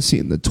probably going to see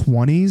it in the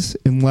 20s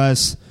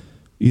unless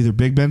either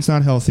Big Ben's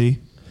not healthy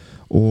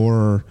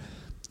or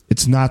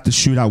it's not the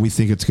shootout we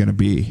think it's going to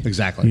be.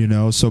 Exactly. You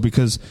know, so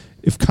because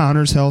if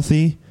Connor's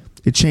healthy,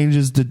 it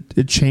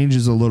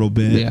changes a little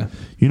bit. Yeah.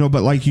 You know,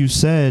 but like you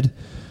said,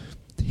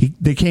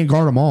 they can't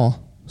guard them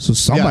all. So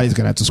somebody's Yeah.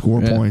 going to have to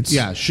score Yeah. points.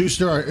 Yeah,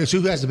 it's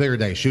who has the bigger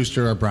day,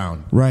 Schuster or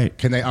Brown? Right.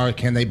 Can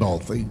they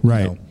both? You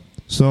Right. know?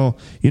 So,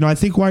 you know, I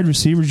think wide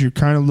receivers, you're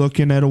kind of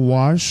looking at a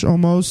wash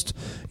almost.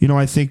 You know,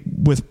 I think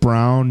with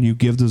Brown, you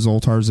give the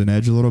Zoltars an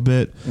edge a little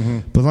bit.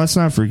 But let's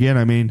not forget,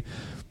 I mean,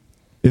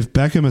 if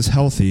Beckham is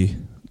healthy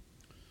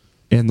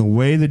and the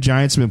way the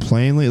Giants have been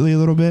playing lately a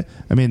little bit,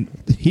 I mean,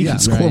 he Yeah, can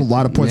score right. a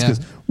lot of points Yeah.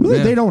 because really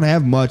Yeah. they don't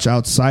have much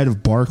outside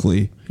of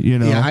Barkley, you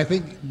know. Yeah, I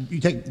think you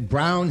take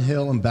Brown,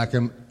 Hill, and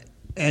Beckham.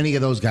 Any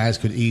of those guys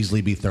could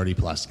easily be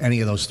 30-plus.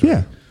 Any of those three.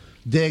 Yeah.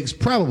 Diggs,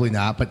 probably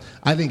not. But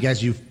I think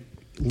as you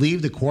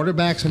leave the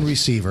quarterbacks and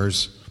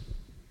receivers,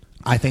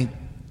 I think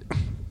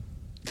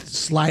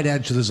slight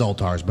edge to the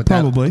Zoltars. But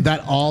Probably.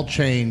 that all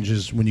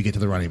changes when you get to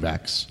the running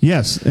backs.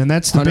 Yes, and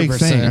that's the big 100%,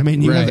 thing. I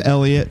mean, you have right.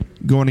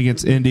 Elliott going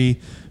against Indy,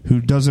 who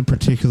doesn't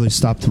particularly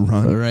stop the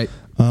run. Right.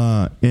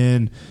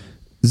 And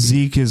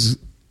Zeke is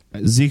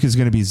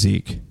going to be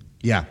Zeke.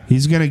 Yeah.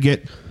 He's going to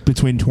get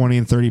between 20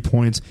 and 30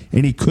 points,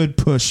 and he could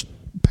push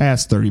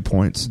past 30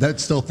 points.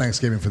 That's still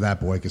Thanksgiving for that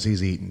boy because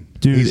he's eating.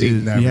 Dude, he's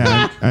eating everything.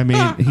 yeah, I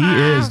mean,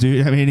 he is,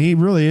 dude. I mean, he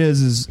really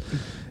is.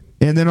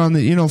 And then on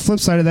the flip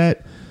side of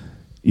that,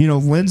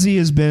 Lindsey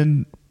has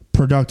been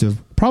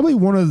productive. Probably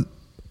one of,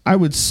 I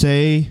would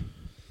say,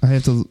 I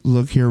have to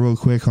look here real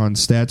quick on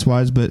stats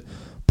wise, but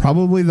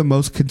probably the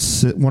most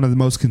one of the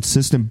most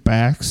consistent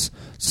backs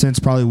since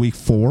probably week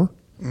 4.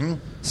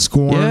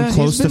 Scoring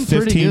close to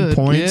 15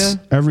 points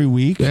every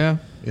week. Yeah.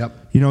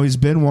 Yep. You know, he's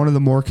been one of the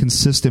more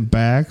consistent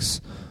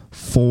backs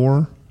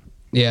for.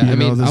 Yeah, I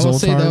mean, the I will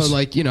say though, Zoltars.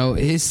 like, you know,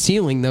 his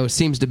ceiling though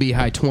seems to be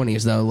high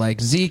 20s though.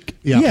 Like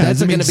Zeke,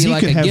 that's I mean, going to be Zeke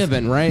like could a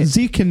given, right?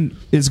 Zeke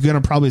is going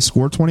to probably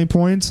score 20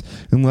 points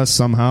unless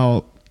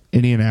somehow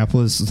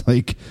Indianapolis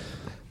We're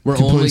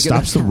completely only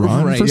stops the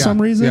run right, for yeah,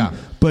 some reason. yeah.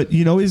 But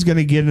you know he's going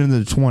to get into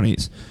the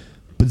 20s.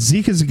 But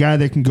Zeke is a guy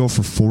that can go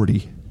for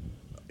 40.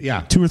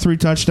 Yeah. 2 or 3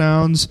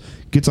 touchdowns,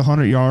 gets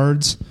 100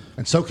 yards.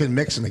 And so can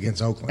Mixon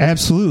against Oakland.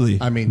 Absolutely.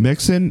 I mean-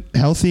 Mixon,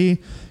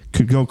 healthy,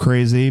 could go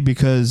crazy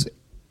because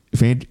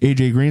if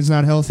A.J. Green's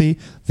not healthy,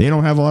 they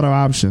don't have a lot of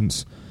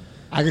options.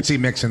 I could see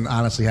Mixon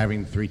honestly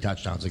having 3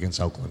 touchdowns against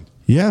Oakland.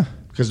 Yeah.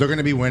 Because they're going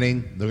to be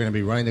winning. They're going to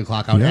be running the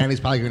clock out. Yeah. And he's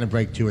probably going to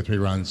break 2 or 3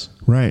 runs.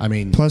 Right. I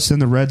mean, plus in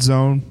the red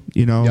zone,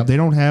 you know, Yep. they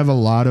don't have a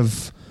lot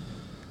of,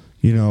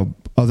 you know,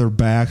 other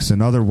backs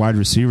and other wide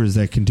receivers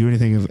that can do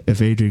anything if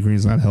AJ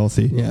Green's not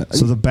healthy. Yeah.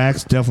 So the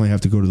backs definitely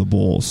have to go to the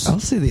Bulls. I'll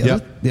say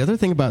the other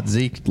thing about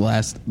Zeke,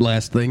 last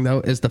thing though,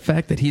 is the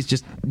fact that he's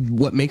just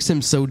what makes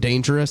him so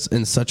dangerous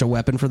and such a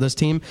weapon for this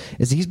team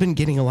is he's been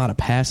getting a lot of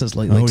passes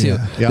lately Oh, too.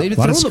 yeah. Yep. They've been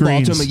A lot of throwing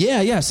the ball to him. screens.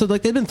 Yeah. So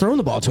like they've been throwing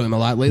the ball to him a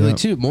lot lately Yep.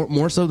 too,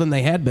 more so than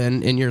they had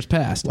been in years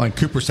past. like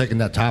Cooper's taking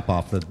that top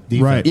off the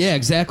defense. Right. Yeah,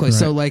 exactly. Right.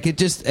 So like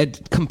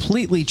it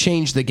completely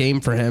changed the game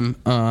for him,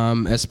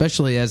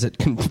 especially as it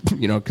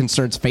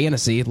concerns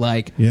fantasy.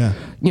 Like, Yeah.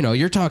 you know,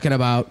 you're talking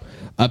about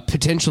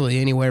potentially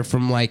anywhere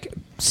from like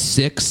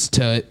 6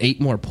 to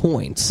 8 more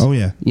points. Oh,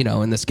 yeah. you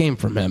know, in this game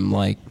from him,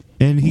 like.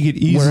 And he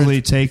could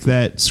easily take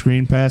that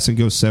screen pass and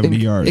go 70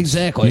 yards.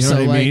 Exactly. You know So,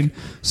 what I like- mean?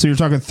 So you're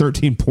talking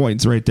 13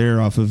 points right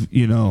there off of,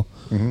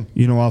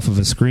 off of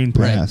a screen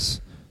Right. pass.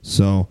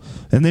 So,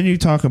 and then you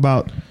talk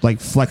about like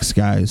flex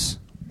guys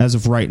as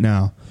of right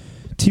now.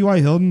 T.Y.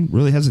 Hilton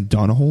really hasn't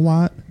done a whole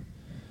lot,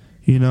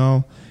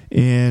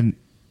 and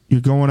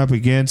you're going up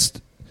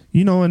against,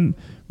 and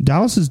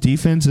Dallas's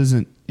defense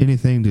isn't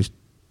anything to,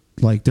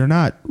 like, they're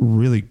not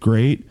really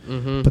great,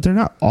 but they're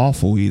not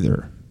awful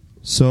either.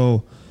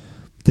 So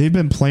they've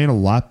been playing a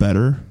lot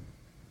better.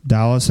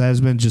 Dallas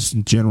has been just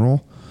in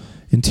general.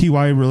 And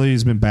T.Y. really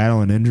has been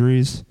battling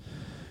injuries.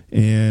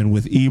 And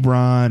with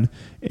Ebron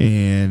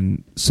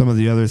and some of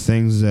the other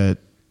things that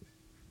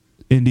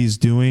Indy's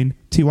doing,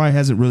 T.Y.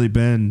 hasn't really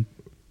been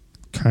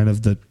kind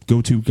of the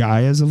go-to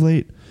guy as of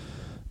late.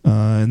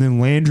 And then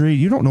Landry,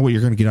 you don't know what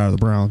you're going to get out of the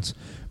Browns.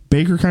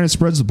 Baker kind of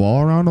spreads the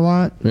ball around a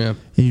lot. Yeah.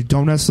 And you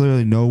don't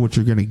necessarily know what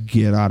you're going to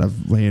get out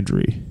of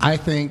Landry. I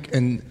think,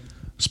 and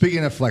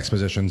speaking of flex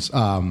positions,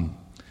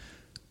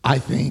 I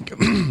think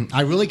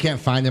I really can't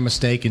find a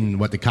mistake in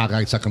what the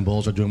Cockeyed Sucking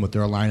Bulls are doing with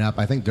their lineup.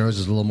 I think theirs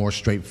is a little more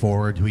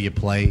straightforward who you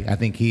play. I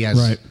think he has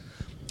Right.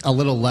 a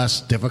little less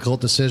difficult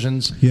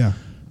decisions. Yeah.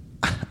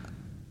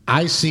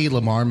 I see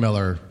Lamar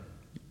Miller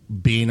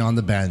being on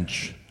the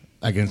bench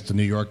against the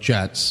New York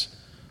Jets.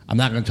 I'm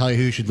not going to tell you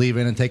who you should leave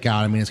in and take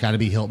out. I mean, it's got to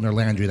be Hilton or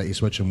Landry that you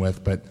switch him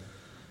with. But,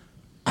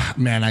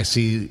 man, I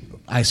see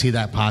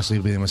that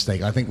possibly being a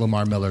mistake. I think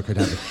Lamar Miller could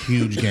have a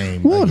huge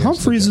game. Well, and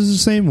against Humphreys the is the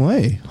same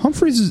way.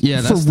 Humphreys is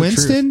Yeah, for that's the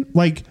Winston,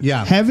 like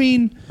Yeah.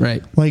 having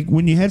Right. like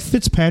when you had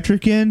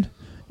Fitzpatrick in,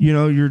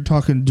 you're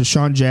talking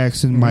Deshaun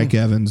Jackson, Mike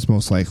Evans,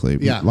 most likely.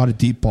 Yeah. A lot of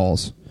deep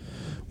balls.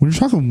 When you're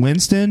talking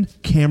Winston,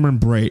 Cameron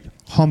Brate,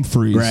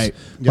 Humphreys, Right.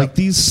 like Yep.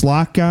 these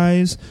slot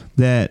guys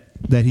that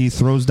he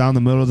throws down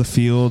the middle of the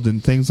field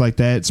and things like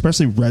that,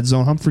 especially red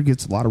zone. Humphrey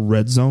gets a lot of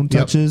red zone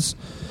Yep. touches.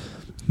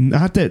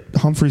 Not that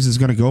Humphreys is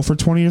going to go for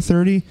 20 or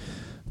 30,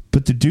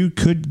 but the dude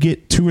could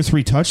get 2 or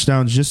 3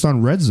 touchdowns just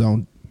on red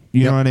zone.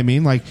 You know what I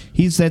mean? Like,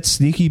 he's that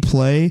sneaky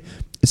play,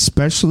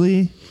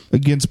 especially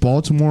against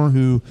Baltimore,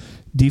 who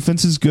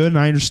defense is good, and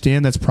I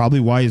understand that's probably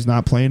why he's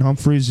not playing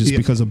Humphreys, just Yep.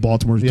 because of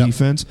Baltimore's Yep.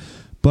 defense.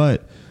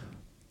 But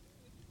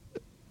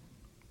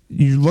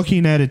you're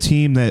looking at a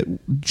team that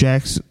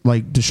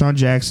Deshaun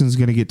Jackson's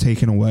going to get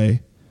taken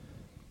away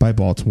by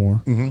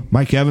Baltimore.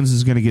 Mike Evans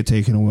is going to get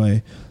taken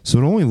away. So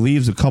it only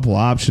leaves a couple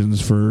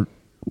options for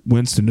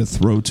Winston to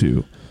throw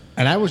to.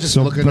 And I was just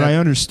So, looking but at I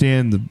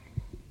understand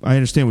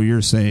what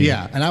you're saying.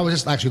 Yeah, and I was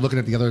just actually looking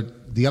at the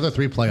other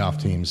 3 playoff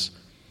teams.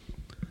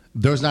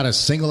 There's not a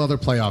single other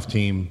playoff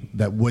team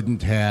that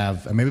wouldn't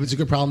have, and maybe it's a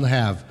good problem to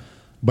have,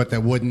 but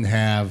that wouldn't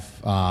have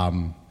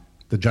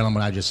the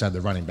gentleman I just said, the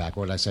running back.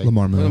 What did I say?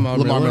 Lamar Miller. Lamar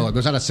Lamar Miller. Miller.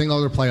 There's not a single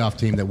other playoff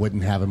team that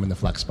wouldn't have him in the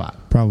flex spot.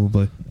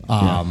 Probably.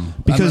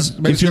 Because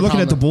maybe if it's a you're good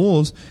looking at the problem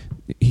Bulls,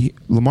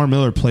 Lamar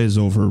Miller plays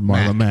over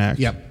Marlon Mack.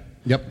 Yep.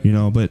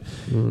 But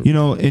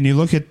and you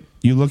look at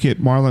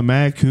Marlon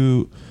Mack,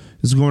 who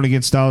is going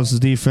against Dallas'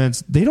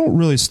 defense. They don't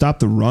really stop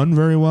the run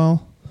very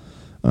well.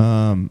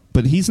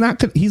 But he's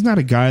not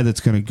a guy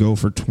that's going to go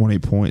for 20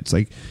 points.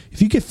 Like,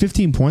 if you get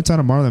 15 points out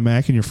of Marlon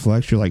Mack in your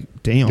flex, you're like,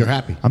 damn, You're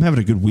happy. I'm having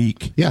a good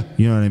week. Yeah.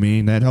 You know what I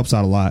mean? That helps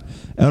out a lot.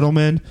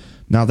 Edelman,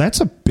 now that's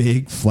a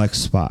big flex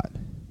spot.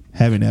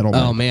 having Edelman.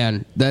 Oh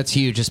man, that's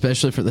huge,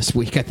 especially for this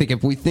week. I think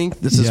if we think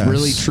this is Yes.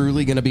 really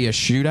truly going to be a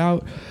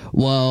shootout,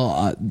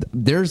 well,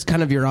 there's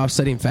kind of your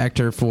offsetting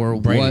factor for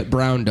what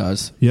Brown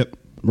does, Yep.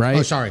 right?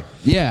 Oh, sorry.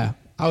 Yeah,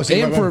 I was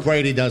saying And what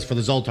Brady does for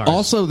the Zoltars.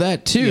 also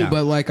that too. Yeah.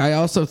 But like, I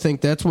also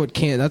think that's what's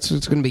going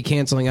to be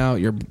canceling out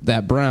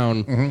that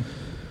Brown,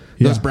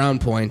 those Yeah. Brown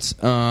points.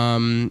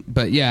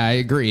 But yeah, I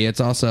agree.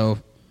 It's also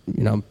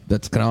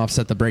that's going to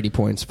offset the Brady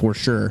points for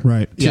sure,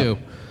 Right. Too.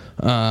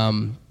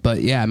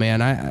 But yeah,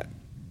 man,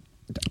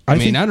 I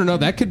mean, I don't know.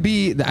 That could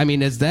be. I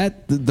mean, is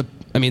that the?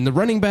 I mean, the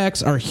running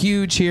backs are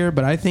huge here,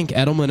 but I think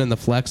Edelman in the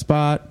flex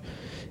spot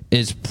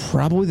is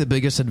probably the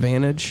biggest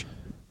advantage.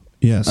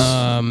 Yes.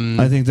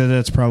 I think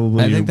that's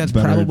probably. I think that's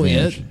better probably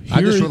advantage. it.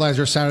 I just Here- realized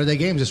there's Saturday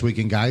games this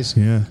weekend, guys.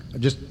 Yeah.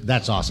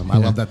 That's awesome. I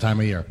love that time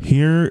of year.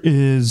 Here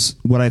is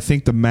what I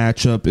think the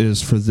matchup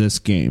is for this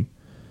game.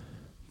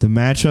 The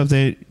matchup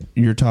that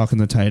you're talking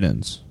the tight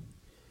ends.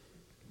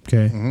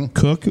 Okay,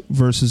 Cook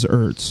versus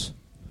Ertz.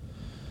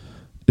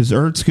 Is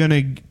Ertz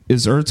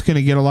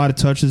gonna get a lot of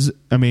touches?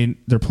 I mean,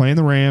 they're playing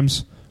the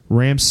Rams.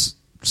 Rams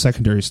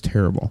secondary is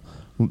terrible.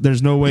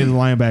 There's no way the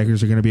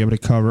linebackers are going to be able to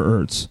cover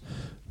Ertz.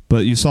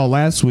 But you saw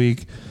last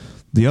week,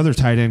 the other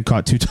tight end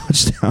caught 2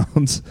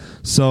 touchdowns.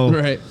 So,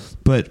 Right.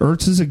 But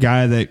Ertz is a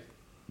guy that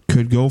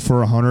could go for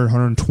 100,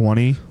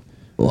 120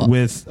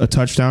 with a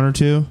touchdown or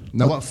two.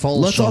 Now, what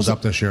Foles shows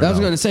up this year? I was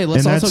though? going to say,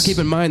 let's And also that's- keep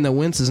in mind that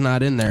Wentz is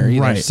not in there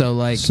either. Right. So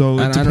like, So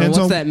it I don't know depends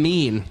what's on- that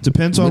mean.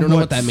 Depends we on don't know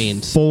what what that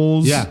means.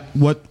 Foles, Yeah.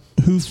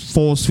 who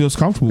Foles feels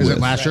comfortable Is with.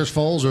 it last year's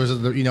Foles or is it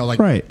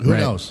Right. who Right.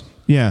 knows?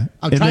 Yeah.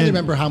 I'm And trying to then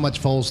remember how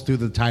much Foles threw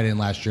the tight end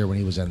last year when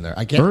he was in there.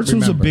 I can't Ertz remember.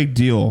 was a big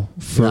deal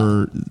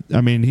for.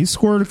 I mean, he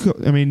scored.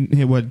 He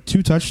had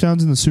 2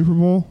 touchdowns in the Super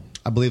Bowl.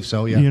 I believe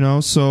so. Yeah. You know,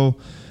 so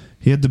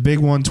he had the big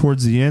one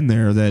towards the end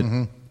there.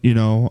 That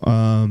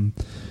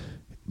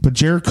but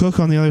Jared Cook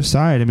on the other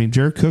side. I mean,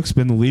 Jared Cook's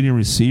been the leading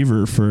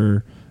receiver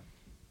for.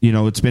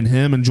 It's been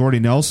him and Jordy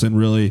Nelson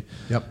really.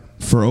 Yep.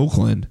 For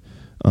Oakland,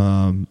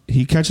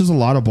 he catches a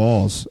lot of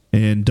balls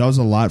and does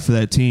a lot for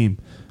that team.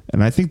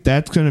 And I think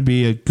that's going to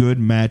be a good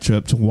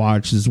matchup to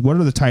watch is what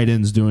are the tight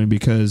ends doing,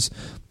 because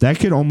that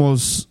could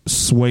almost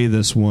sway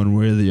this one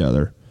way or the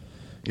other.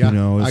 Yeah,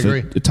 I agree.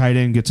 A tight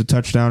end gets a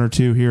touchdown or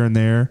two here and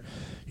there,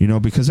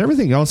 because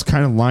everything else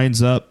kind of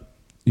lines up,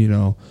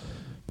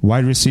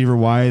 wide receiver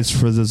wise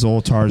for the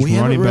Zoltars, We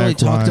haven't running really back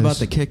talked wise. about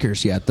the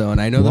kickers yet, though, and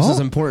I know this Well- is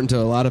important to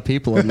a lot of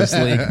people in this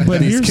league. but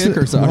these here's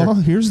kickers are.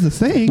 here's the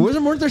thing.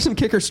 Weren't there some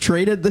kickers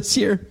traded this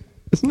year?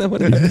 Isn't that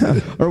what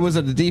happened? Or was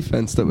it the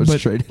defense that was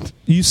But traded?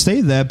 you say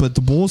that, but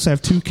the Bulls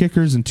have 2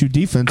 kickers and 2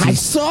 defenses. I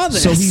saw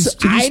this. So he's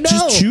I know.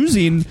 just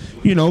choosing,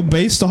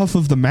 based off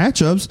of the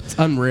matchups. It's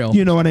unreal.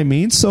 You know what I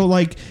mean? So,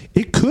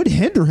 it could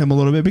hinder him a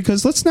little bit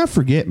because let's not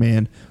forget,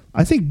 man,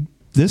 I think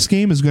this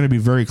game is going to be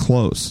very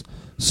close.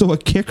 So a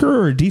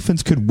kicker or a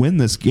defense could win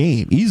this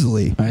game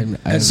easily.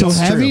 So That's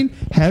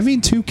having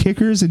 2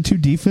 kickers and 2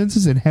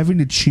 defenses and having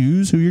to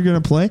choose who you're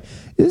going to play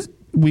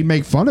we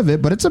make fun of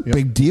it, but it's a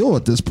big deal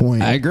at this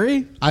point. I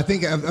agree. I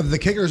think of the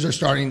kickers are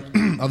starting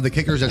of the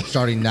kickers that are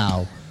starting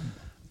now.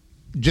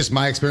 Just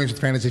my experience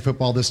with fantasy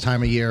football this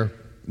time of year,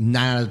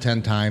 9 out of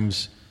 10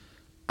 times,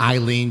 I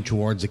lean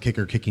towards a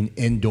kicker kicking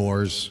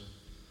indoors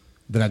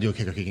than I do a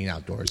kicker kicking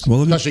outdoors,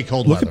 especially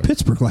cold look weather. at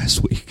Pittsburgh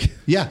last week.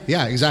 Yeah,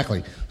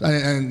 exactly.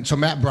 And so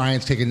Matt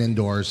Bryant's kicking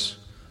indoors.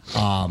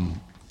 I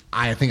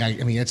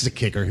mean, it's a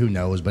kicker. Who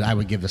knows? But I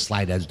would give the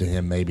slight edge to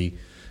him maybe.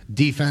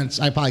 Defense,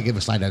 I'd probably give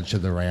a slight edge to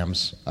the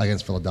Rams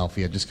against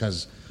Philadelphia just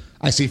because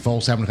I see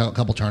Foles having a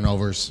couple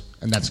turnovers,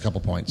 and that's a couple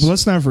points. Well,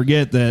 let's not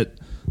forget that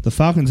the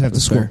Falcons have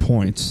to score fair.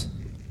 points.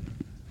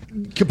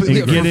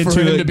 Completely And get for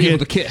into him it, to be get, able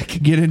to kick.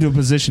 get into a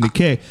position to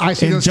kick. I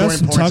see And them scoring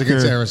points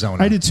against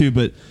Arizona. I did too,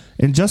 but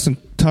Justin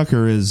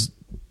Tucker is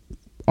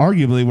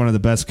arguably one of the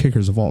best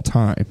kickers of all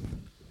time.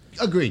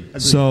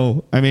 Agreed.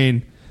 So I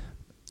mean,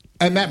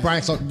 and Matt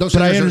Bryant's those. but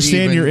centers I are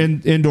understand your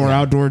even. indoor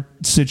outdoor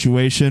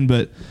situation,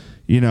 but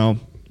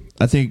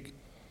I think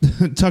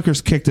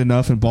Tucker's kicked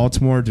enough in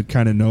Baltimore to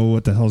kind of know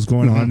what the hell's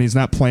going on. He's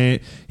not playing.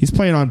 He's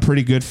playing on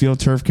pretty good field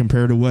turf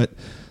compared to what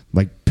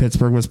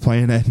Pittsburgh was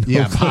playing at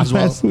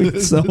Boswell. last week.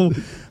 So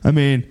I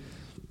mean,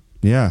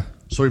 yeah.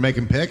 So we're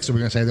making picks, or we're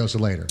going to say those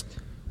later?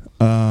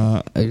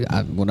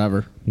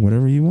 Whatever.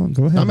 Whatever you want,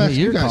 go ahead. I'm asking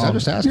you Your guys. call. I'm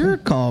just asking. Your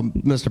call,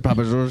 Mr.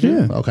 Papa George.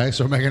 Yeah. Okay,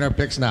 so we're making our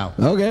picks now.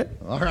 Okay.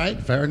 All right,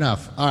 fair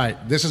enough. All right,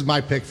 this is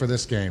my pick for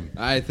this game.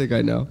 I think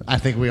I know. I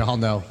think we all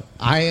know.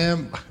 I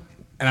am,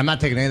 and I'm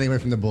not taking anything away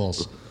from the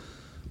Bulls,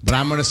 but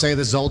I'm going to say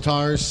the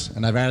Zoltars,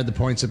 and I've added the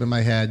points up in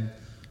my head.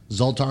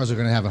 Zoltars are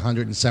going to have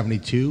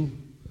 172.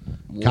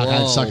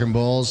 Cockeyed Sucking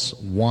Bulls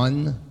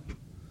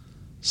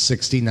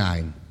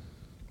 169.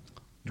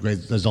 The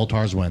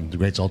Zoltars win. The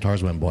great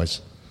Zoltars win, boys.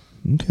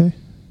 Okay.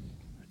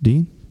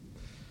 Dean?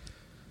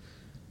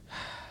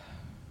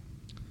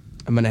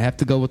 I'm going to have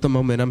to go with the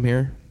momentum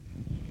here.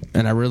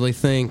 And I really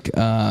think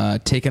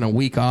taking a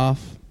week off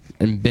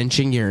and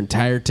benching your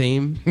entire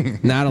team,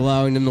 not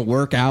allowing them to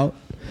work out,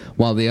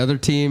 while the other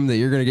team that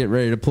you're going to get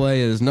ready to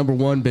play is, number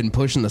one, been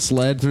pushing the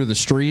sled through the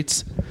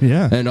streets.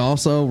 Yeah. And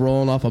also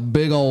rolling off a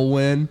big old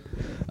win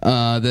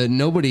that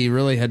nobody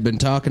really had been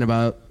talking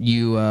about,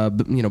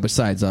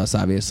 besides us,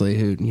 obviously,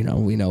 who,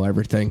 we know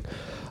everything.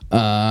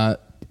 I'm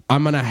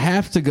going to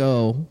have to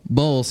go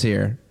Bulls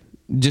here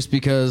just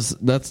because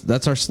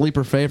that's our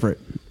sleeper favorite.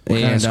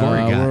 And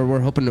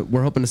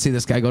we're hoping to see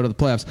this guy go to the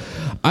playoffs.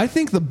 I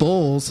think the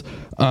Bulls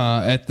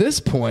at this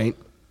point,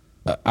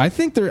 I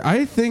think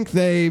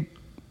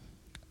it's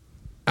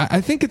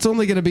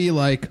only going to be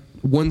like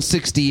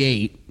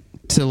 168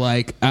 to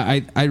like.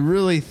 I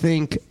really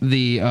think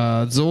the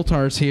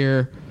Zoltars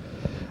here.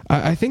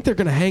 I think they're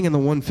going to hang in the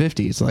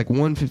 150s, like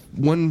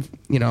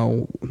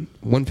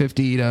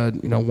 150 to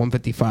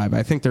 155.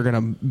 I think they're going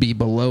to be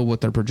below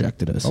what their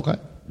projected is. Okay.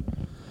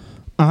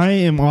 I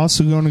am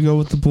also going to go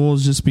with the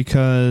Bulls just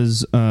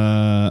because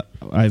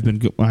I've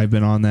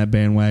been on that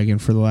bandwagon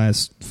for the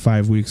last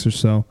 5 weeks or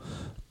so.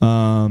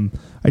 I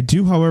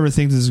do, however,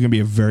 think this is going to be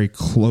a very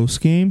close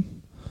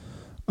game.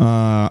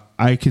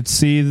 I could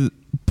see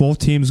both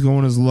teams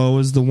going as low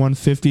as the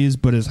 150s,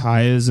 but as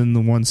high as in the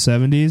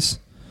 170s.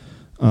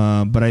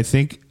 But I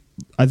think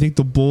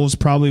the Bulls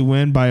probably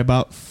win by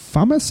about,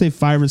 I'm going to say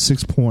 5 or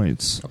 6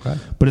 points. Okay.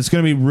 But it's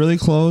going to be really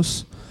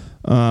close.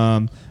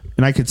 And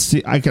I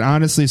could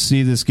honestly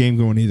see this game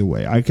going either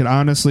way. I could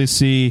honestly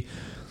see,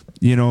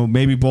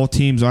 maybe both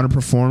teams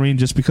underperforming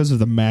just because of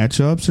the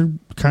matchups are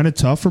kind of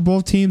tough for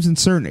both teams in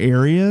certain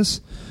areas.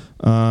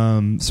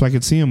 So I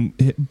could see them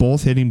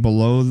both hitting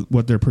below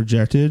what they're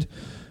projected,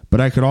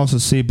 but I could also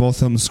see both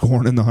of them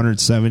scoring in the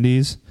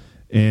 170s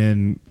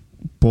and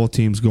both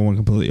teams going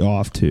completely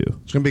off too.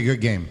 It's going to be a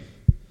good game.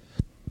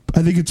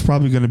 I think it's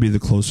probably going to be the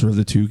closer of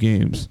the two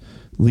games,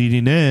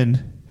 leading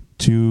in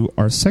to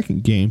our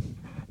second game,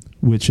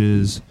 which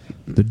is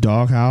the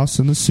Doghouse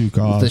and the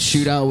Sukovs. The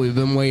shootout we've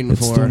been waiting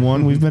for. It's the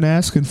one we've been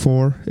asking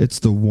for. It's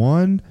the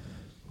one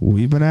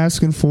we've been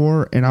asking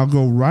for, and I'll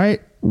go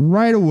right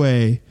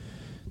away.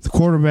 The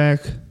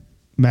quarterback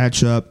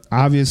matchup.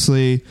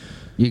 Obviously,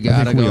 you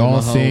gotta I think go we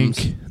all Mahomes.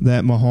 think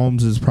that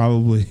Mahomes is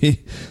probably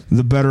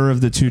the better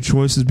of the two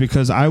choices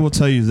because I will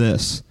tell you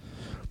this.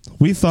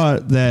 We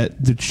thought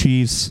that the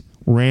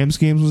Chiefs-Rams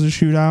games was a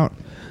shootout.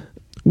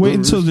 Wait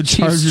until the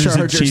Chargers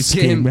and Chiefs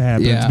game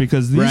happens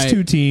because these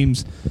two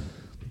teams,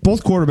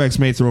 both quarterbacks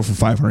may throw for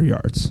 500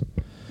 yards.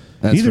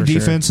 Neither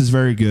defense is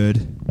very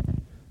good.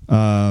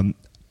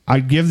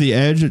 I'd give the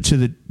edge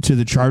to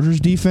the Chargers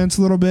defense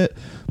a little bit,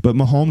 but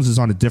Mahomes is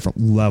on a different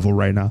level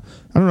right now.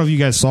 I don't know if you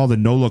guys saw the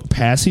no-look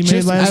pass he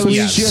made last week.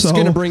 I was just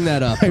going to bring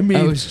that up. I mean,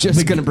 I was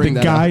just going to bring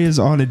that up. The guy is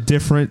on a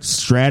different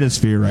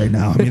stratosphere right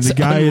now. I mean, It's the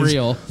guy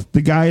unreal.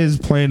 the guy is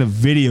playing a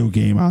video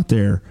game out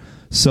there.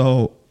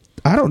 So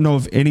I don't know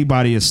if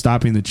anybody is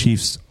stopping the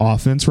Chiefs'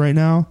 offense right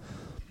now,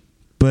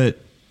 but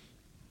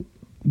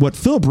what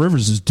Phillip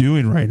Rivers is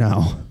doing right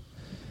now,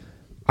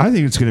 I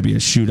think it's going to be a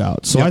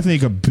shootout. So I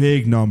think a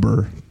big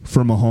number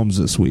for Mahomes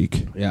this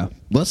week. Yeah.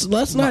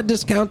 Let's not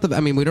discount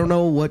we don't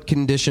know what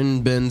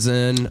condition Ben's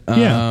in.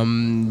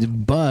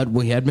 But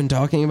we had been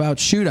talking about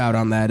shootout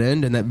on that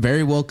end, and that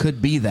very well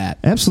could be that.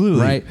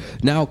 Absolutely. Right.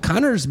 Now,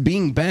 Connor's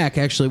being back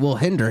actually will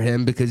hinder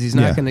him because he's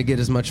not going to get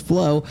as much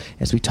flow.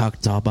 As we talked,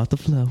 it's all about the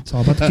flow. It's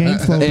all about the game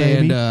flow,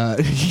 baby.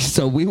 And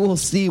so we will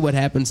see what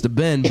happens to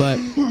Ben, but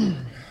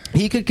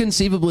he could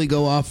conceivably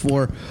go off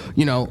for,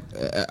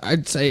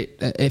 I'd say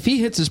if he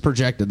hits his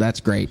projected,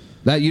 that's great.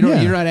 That you're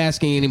not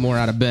asking any more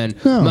out of Ben.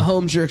 No.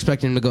 Mahomes, you're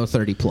expecting him to go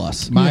 30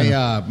 plus.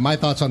 My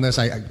thoughts on this,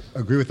 I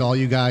agree with all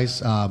you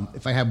guys.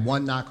 If I have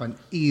one knock on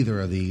either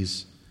of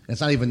these,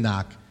 it's not even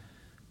knock.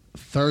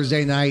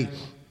 Thursday night,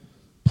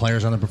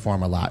 players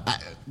underperform a lot.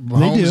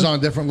 Mahomes is on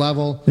a different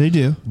level. They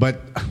do. But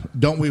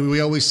don't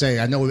we always say,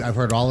 I know I've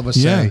heard all of us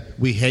say,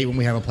 we hate when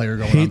we have a player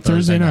going on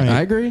Thursday night.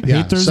 I agree.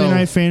 Hate Thursday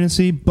night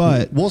fantasy,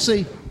 but we'll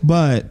see.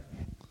 But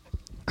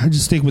I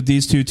just think with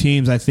these two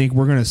teams, I think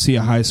we're going to see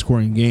a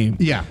high-scoring game.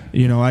 Yeah.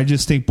 I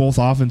just think both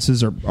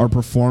offenses are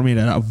performing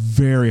at a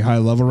very high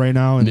level right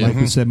now. And like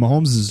we said,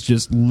 Mahomes is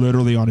just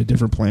literally on a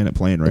different planet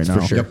playing right now.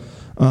 For sure. Yep.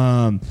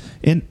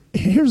 And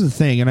here's the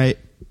thing, and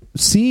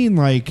seeing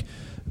like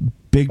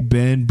Big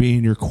Ben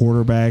being your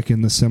quarterback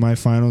in the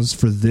semifinals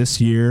for this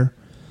year,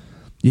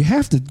 you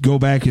have to go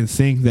back and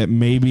think that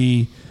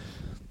maybe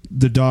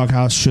the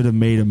Doghouse should have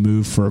made a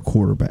move for a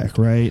quarterback,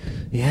 right?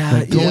 Yeah,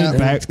 like going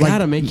back, it's got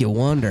to make you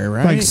wonder,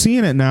 right? Like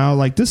seeing it now,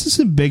 like this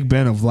isn't Big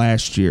Ben of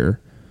last year,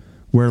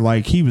 where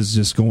like he was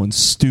just going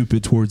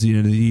stupid towards the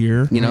end of the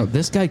year.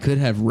 This guy could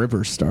have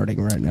Rivers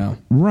starting right now.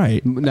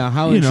 Right. Now,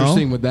 how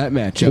interesting would that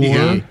matchup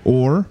be?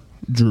 Or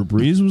Drew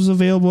Brees was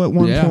available at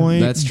one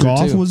point. That's true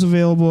Goff too. was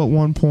available at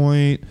one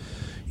point.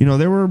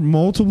 There were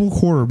multiple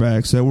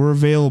quarterbacks that were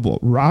available.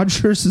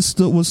 Rodgers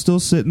was still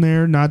sitting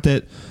there. Not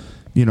that,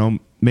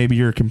 maybe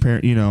you're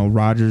comparing,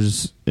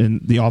 Rodgers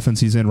and the offense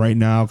he's in right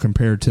now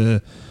compared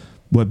to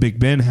what Big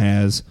Ben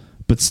has.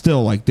 But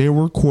still, like, there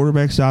were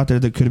quarterbacks out there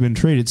that could have been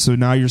traded. So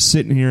now you're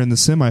sitting here in the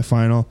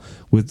semifinal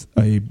with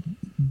a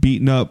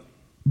beaten up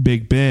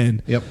Big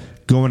Ben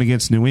going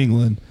against New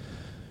England.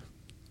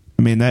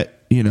 I mean,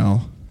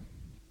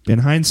 in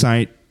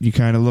hindsight, you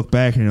kind of look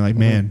back and you're like,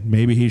 man,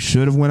 maybe he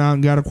should have went out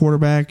and got a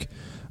quarterback.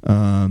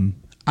 But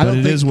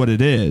it is what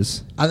it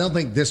is. I don't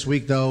think this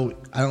week, though,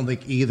 I don't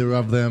think either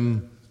of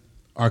them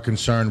are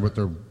concerned with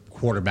their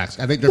quarterbacks.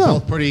 I think they're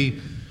both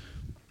pretty...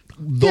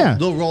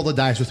 They'll roll the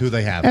dice with who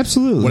they have.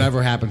 Absolutely.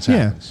 Whatever happens,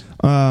 happens.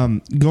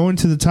 Going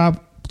to the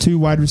top 2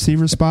 wide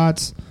receiver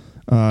spots,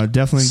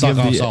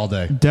 definitely all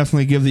day.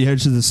 Definitely give the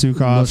edge to the Sukoff.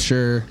 Well,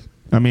 sure.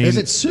 I mean, Is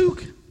it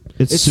Suk?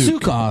 It's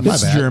Sukoff.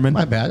 It's German.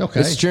 My bad. Okay.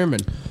 It's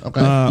German.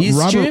 Okay.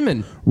 He's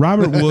German.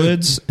 Robert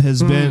Woods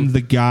has been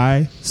the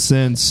guy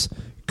since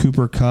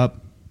Cooper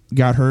Kupp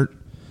got hurt.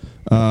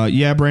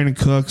 Brandon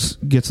Cooks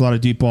gets a lot of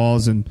deep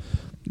balls and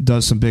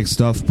does some big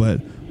stuff,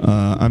 but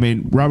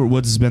Robert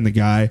Woods has been the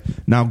guy.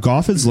 Now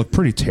Goff has looked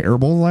pretty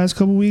terrible the last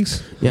couple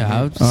weeks.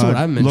 Yeah, that's what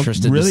I'm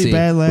interested looked really to see.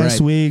 bad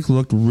last week.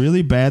 Looked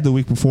really bad the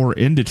week before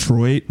in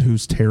Detroit,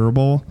 who's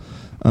terrible.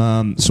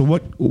 So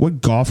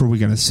what Goff are we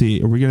going to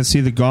see? Are we going to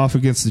see the Goff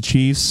against the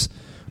Chiefs?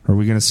 Or are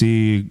we going to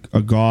see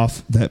a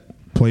Goff that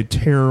played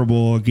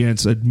terrible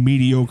against a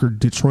mediocre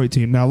Detroit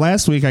team? Now,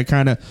 last week I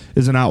kind of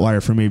is an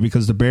outlier for me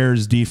because the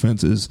Bears'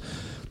 defense is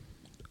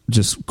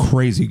just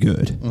crazy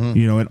good,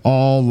 in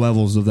all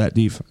levels of that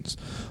defense.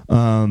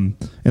 And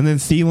then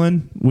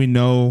Thielen, we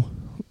know,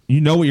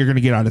 what you're going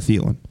to get out of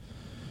Thielen.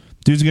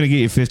 Dude's going to get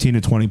you 15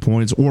 to 20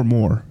 points or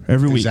more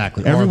every week.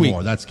 Exactly. Every week.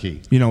 More. That's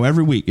key.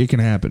 Every week it can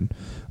happen.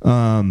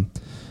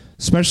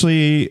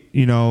 Especially,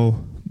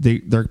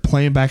 they're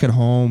playing back at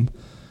home.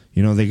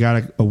 They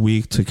got a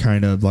week to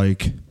kind of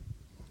like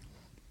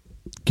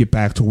get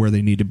back to where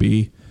they need to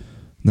be.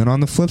 And then on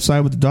the flip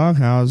side with the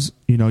Doghouse,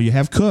 you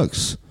have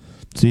Cooks.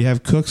 So you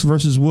have Cooks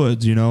versus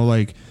Woods, who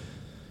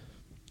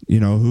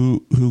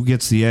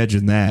gets the edge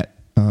in that.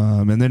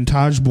 And then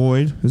Taj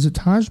Boyd. Is it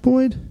Taj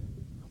Boyd?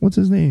 What's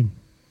his name?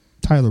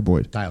 Tyler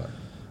Boyd. Tyler.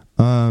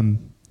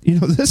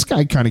 This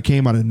guy kind of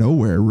came out of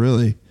nowhere,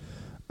 really.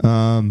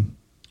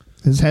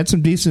 Has had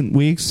some decent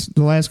weeks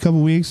the last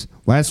couple weeks.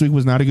 Last week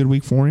was not a good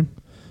week for him.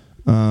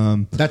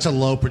 That's a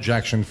low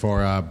projection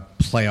for a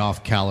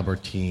playoff caliber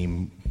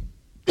team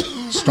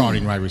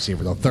starting wide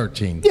receiver, though.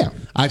 13. Yeah.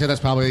 I think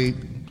that's probably,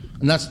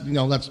 and that's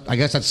I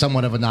guess that's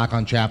somewhat of a knock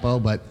on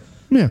Chapo, but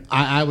Yeah.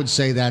 I would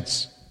say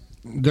there's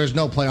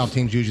no playoff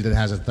teams usually that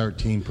has a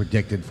 13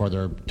 predicted for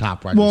their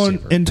top wide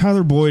receiver. And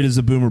Tyler Boyd is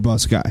a boomer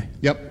bust guy.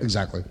 Yep,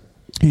 exactly.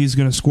 He's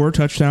going to score a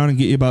touchdown and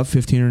get you about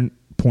 15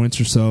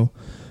 points or so,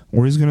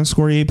 or he's going to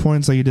score 8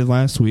 points like he did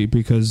last week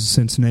because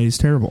Cincinnati's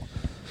terrible.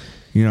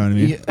 You know what I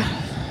mean?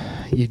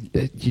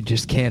 You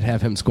just can't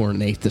have him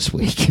scoring 8 this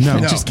week. No.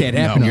 It just can't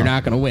happen. No. You're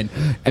not going to win.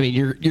 I mean,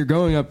 you're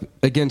going up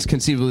against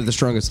conceivably the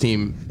strongest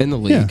team in the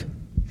league.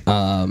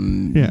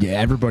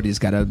 Everybody's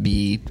got to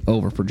be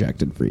over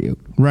projected for you.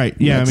 Right.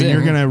 Yeah, That's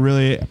you're going to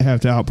really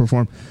have to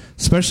outperform,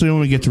 especially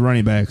when we get to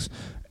running backs.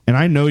 And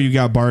I know you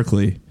got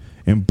Barkley,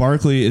 and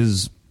Barkley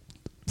is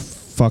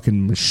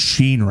fucking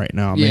machine right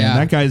now, man. Yeah.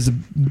 That guy's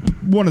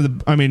one of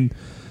the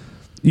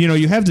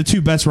you have the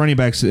 2 best running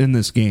backs in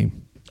this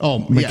game. Oh,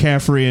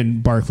 McCaffrey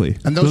and Barkley.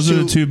 And those are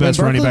the 2 best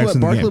running backs in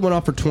the Barkley game. went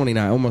off for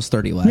 29, almost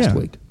 30 last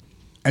week.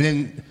 And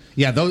then,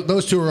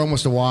 those 2 are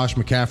almost a wash,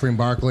 McCaffrey and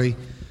Barkley.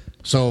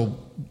 So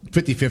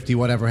 50-50,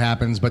 whatever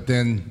happens. But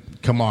then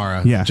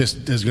Kamara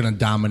just is going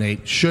to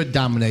should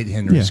dominate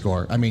Henry's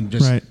score. I mean,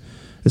 just... Right.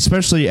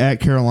 Especially at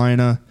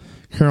Carolina.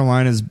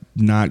 Carolina's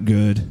not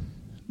good.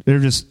 They're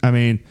just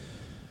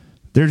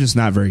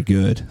not very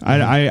good.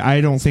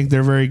 I don't think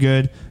they're very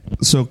good.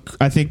 So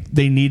I think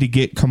they need to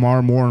get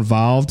Kamara more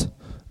involved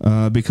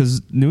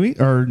because New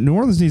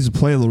Orleans needs to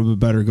play a little bit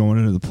better going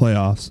into the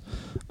playoffs.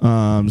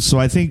 So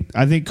I think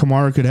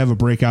Kamara could have a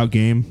breakout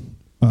game.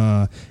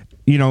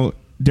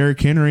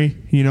 Derrick Henry,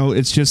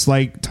 it's just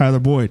like Tyler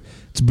Boyd.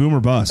 It's boom or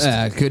bust.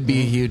 Could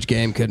be a huge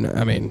game.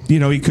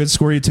 He could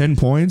score you 10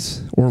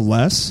 points or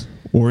less,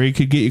 or he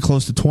could get you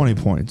close to 20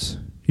 points.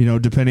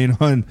 Depending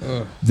on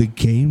the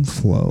game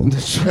flow.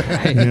 That's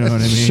right. You know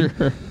what I mean?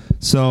 Sure.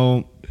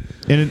 So,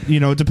 and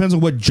it depends on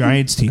what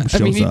Giants team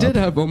shows up. He did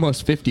have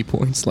almost 50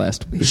 points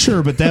last week.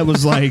 Sure, but that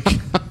was like,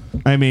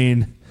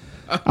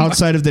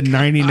 outside of the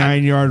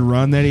 99-yard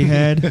run that he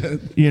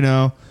had,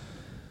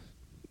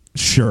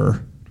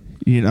 sure.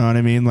 You know what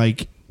I mean?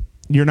 Like,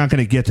 you're not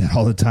going to get that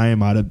all the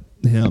time out of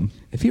him.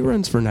 If he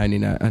runs for a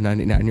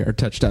 99-yard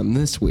touchdown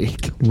this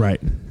week.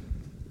 Right.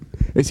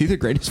 Is he the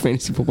greatest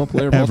fantasy football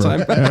player of all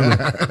time?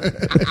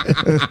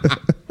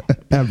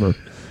 Ever.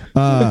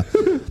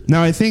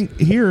 Now, I think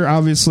here,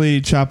 obviously,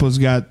 Chapo's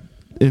got,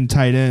 in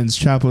tight ends,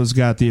 Chapo's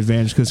got the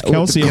advantage because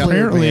Kelsey,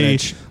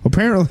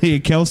 apparently,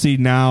 Kelsey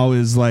now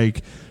is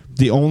like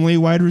the only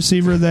wide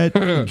receiver that,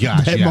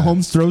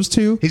 Mahomes throws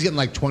to. He's getting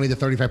like 20 to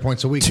 35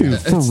 points a week. Dude,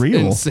 for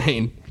real.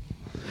 Insane.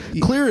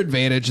 Clear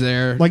advantage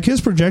there. Like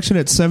his projection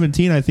at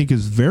 17, I think,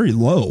 is very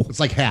low. It's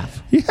like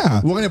half.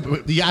 Yeah.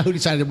 The Yahoo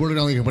decided we're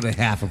only going to put in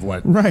half of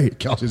what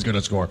Kelsey's going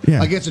to score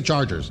against the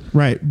Chargers.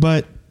 Right.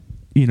 But,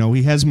 he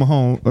has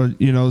Mahomes, or,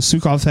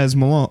 Sukoff has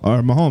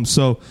Mahomes.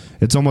 So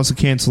it's almost a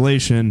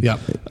cancellation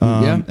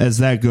as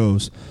that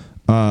goes.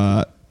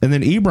 And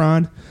then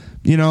Ebron,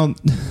 you know,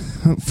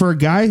 for a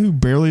guy who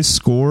barely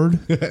scored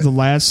the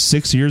last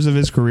 6 years of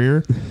his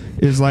career,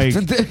 is like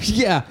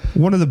Yeah.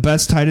 one of the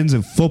best tight ends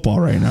in football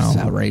right It's now.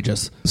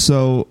 outrageous.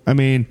 So, I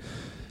mean,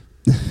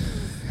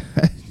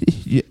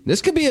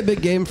 This could be a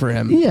big game for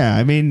him. yeah,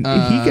 I mean,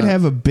 he could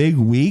have a big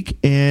week,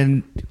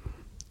 and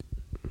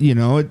you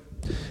know,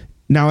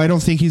 now I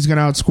don't think he's going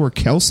to outscore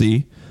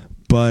Kelsey,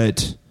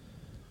 but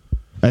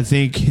I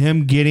think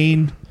him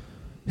getting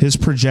his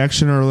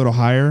projection or a little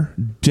higher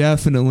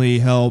definitely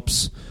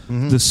helps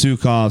the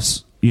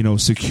Sukovs, you know,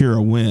 secure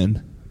a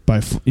win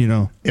by, you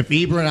know, If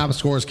Ebron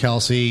outscores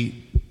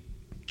Kelsey,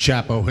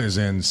 Chapo is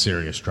in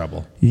serious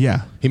trouble.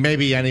 yeah, He may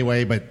be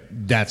anyway, but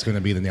that's going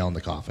to be the nail in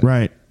the coffin.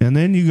 right. And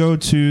then you go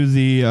to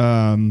the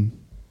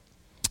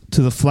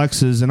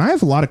flexes, and I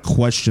have a lot of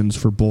questions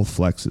for both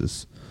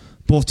flexes,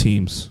 both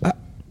teams.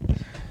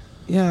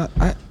 Yeah.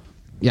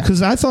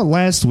 Because I thought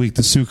last week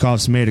the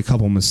Sukovs made a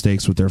couple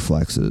mistakes with their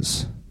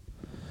flexes.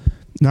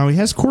 Now he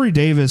has Corey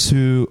Davis,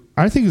 who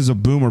I think is a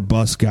boom or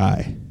bust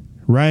guy,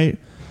 right?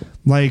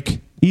 Like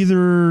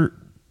either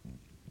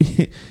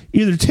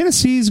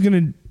Tennessee's going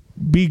to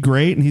be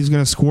great and he's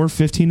going to score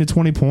 15 to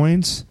 20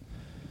 points,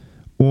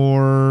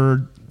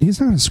 or he's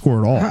not going to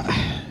score at all.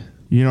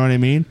 You know what I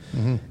mean?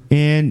 Mm-hmm.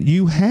 And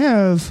you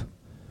have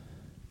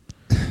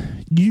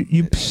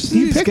you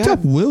picked up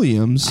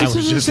Williams. I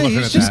was just looking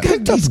at that.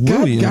 Picked up He's got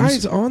Williams.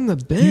 guys on the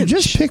bench. You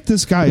just picked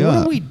this guy What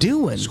up. are we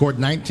doing? Scored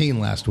 19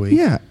 last week.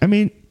 Yeah, I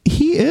mean,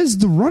 he is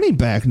the running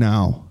back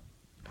now.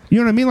 You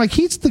know what I mean? Like,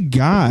 he's the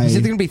guy. He's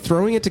either going to be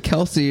throwing it to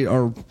Kelsey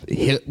or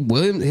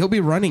he'll be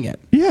running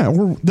it. Yeah,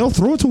 or they'll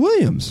throw it to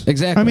Williams.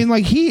 Exactly. I mean,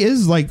 like, he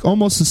is, like,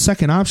 almost the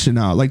second option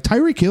now. Like,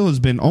 Tyreek Hill has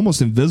been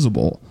almost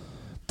invisible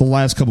the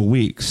last couple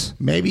weeks.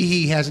 Maybe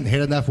he hasn't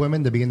hit enough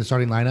women to be in the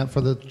starting lineup for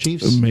the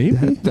Chiefs. Maybe.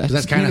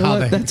 That's kind of how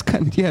they. That's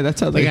kind of, yeah.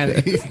 That's how they. gotta-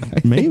 I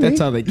think Maybe. that's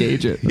how they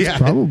gauge it. Yeah.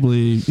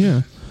 Probably,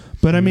 yeah.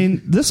 But, I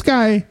mean, this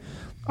guy,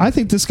 I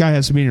think this guy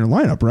has to be in your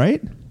lineup, right?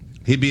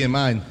 He'd be in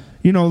mine.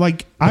 You know,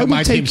 like, I But would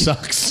my take, team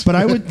sucks. But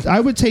I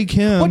would take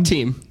him. What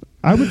team?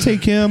 I would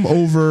take him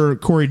over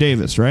Corey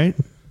Davis, right?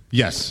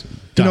 Yes. You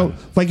Done. know,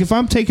 like if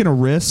I'm taking a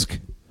risk,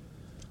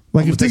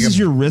 like I'm if this taking- is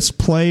your risk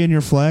play in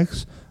your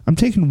flex, I'm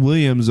taking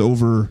Williams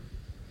over.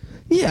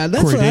 Yeah,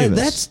 that's Corey what Davis.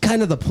 that's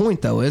kind of the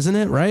point, though, isn't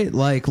it? Right?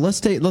 Like,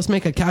 let's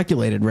make a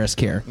calculated risk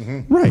here,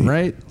 Right.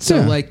 right? So,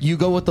 Yeah. like, you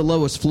go with the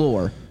lowest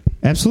floor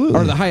Absolutely.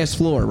 or the highest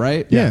floor,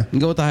 right? Yeah.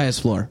 you go with the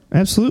highest floor.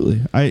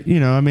 Absolutely. I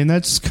mean,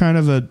 that's kind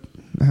of a,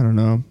 I don't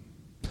know,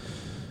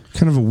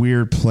 kind of a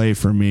weird play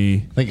for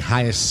me. I think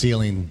highest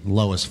ceiling,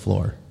 lowest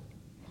floor.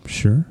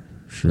 Sure.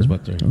 Is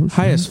what they're.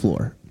 Highest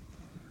floor.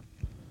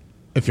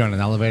 If you're on an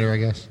elevator, I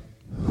guess.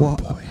 Well,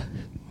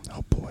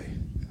 Oh boy.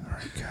 All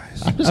right,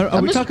 guys.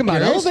 are we talking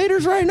about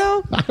elevators right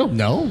now? I don't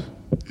know.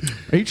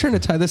 Are you trying to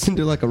tie this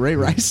into like a Ray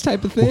Rice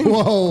type of thing?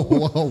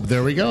 Whoa.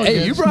 There we go. Hey,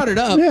 again. you brought it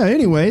up. Yeah.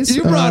 Anyways,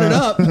 You brought it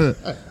up.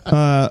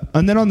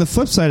 and then on the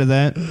flip side of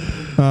that,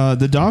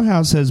 the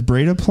Doghouse has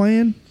Breda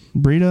playing.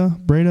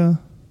 Breda.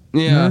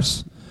 Yeah.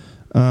 Nurse.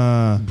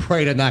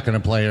 Prada not going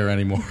to play her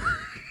anymore.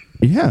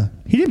 Yeah,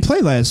 he didn't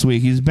play last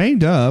week. He's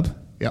banged up,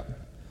 Yep.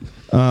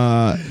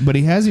 but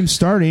he has him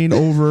starting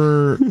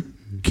over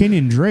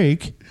Kenyon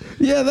Drake,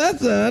 Yeah,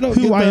 that's I don't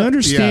who get I that.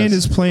 understand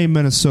Yes. is playing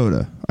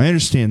Minnesota. I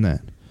understand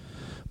that,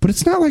 but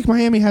it's not like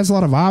Miami has a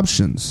lot of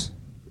options.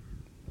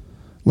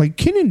 Like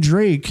Kenyon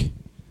Drake,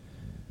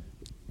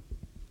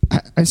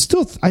 I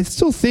still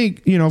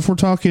think, you know, if we're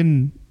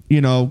talking, you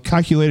know,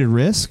 calculated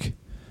risk,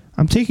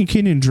 I'm taking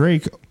Kenyon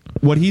Drake,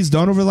 what he's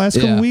done over the last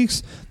couple Yeah.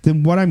 weeks,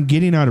 than what I'm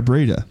getting out of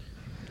Breda,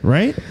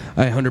 right?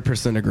 I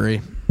 100% agree.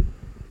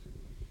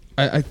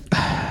 I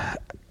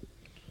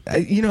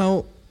you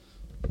know,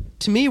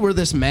 to me, where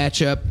this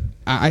matchup,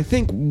 I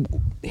think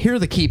here are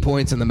the key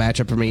points in the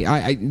matchup for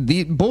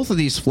me. Both of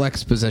these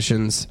flex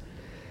positions,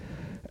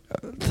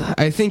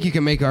 I think you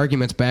can make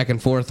arguments back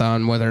and forth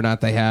on whether or not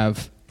they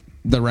have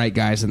the right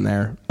guys in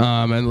there,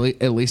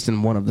 at least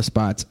in one of the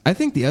spots. I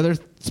think the other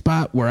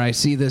spot where I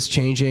see this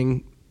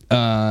changing,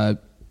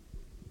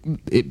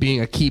 it being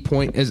a key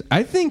point, is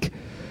I think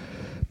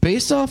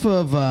based off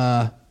of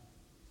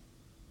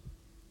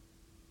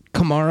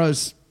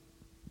Kamara's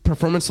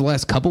performance the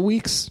last couple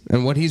weeks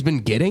and what he's been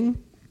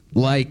getting,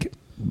 like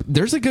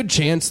there's a good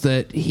chance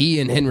that he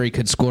and Henry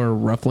could score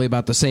roughly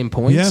about the same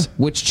points, Yeah.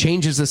 which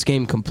changes this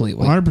game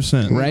completely.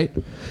 100%. Right?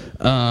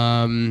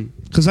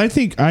 Because I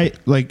think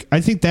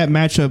that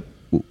matchup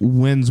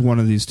wins one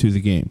of these two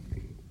the game.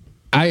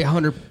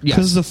 Yes.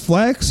 Because the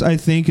flex, I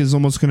think, is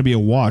almost going to be a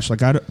wash.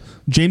 Like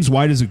James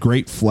White is a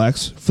great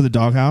flex for the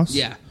Doghouse.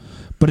 Yeah.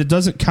 but it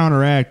doesn't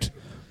counteract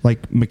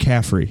like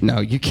McCaffrey. No,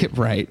 you get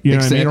right. You know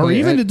what I mean? Or Exactly.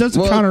 even it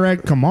doesn't Well,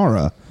 counteract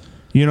Kamara.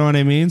 You know what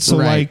I mean? So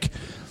Right. like,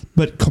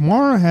 but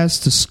Kamara has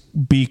to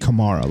be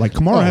Kamara. Like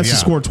Kamara has to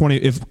score 20.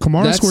 If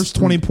Kamara That's- scores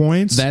 20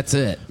 points, That's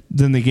it.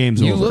 then the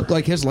game's You over. look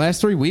like his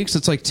last 3 weeks,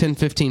 it's like 10,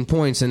 15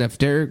 points. And if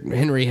Derrick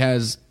Henry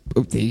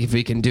if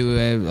he can do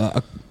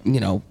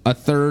a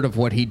third of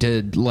what he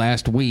did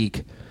last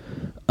week,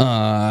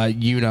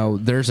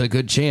 there's a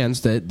good chance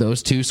that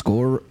those two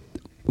score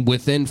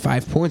within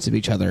 5 points of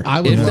each other.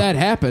 I would If want- that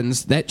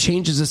happens, that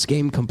changes this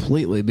game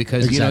completely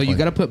because Exactly. you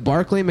got to put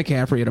Barkley and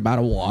McCaffrey at about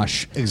a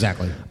wash.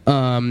 Exactly.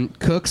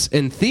 Cooks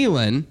and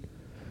Thielen,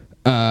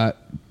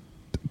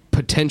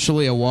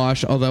 potentially a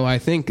wash. Although I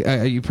think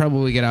you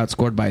probably get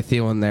outscored by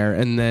Thielen there,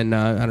 and then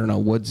I don't know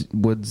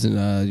Woods,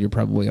 and you're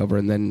probably over,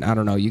 and then I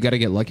don't know. You got to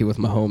get lucky with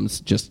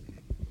Mahomes just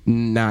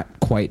not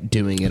quite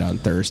doing it on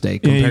Thursday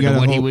compared to gotta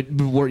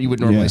what you would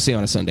normally Yeah. see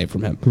on a Sunday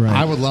from him. Right.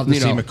 I would love to You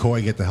see know.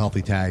 McCoy get the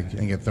healthy tag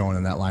and get thrown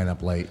in that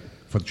lineup late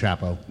for the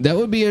Chapo. That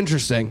would be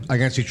interesting.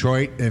 Against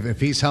Detroit, if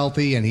he's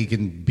healthy and he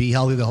can be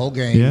healthy the whole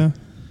game. Yeah.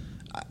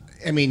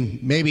 I mean,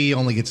 maybe he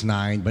only gets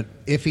 9, but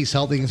if he's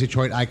healthy against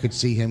Detroit, I could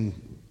see him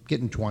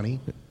getting 20,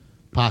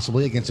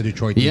 possibly against the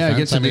Detroit defense. Yeah,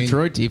 against the I mean,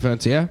 Detroit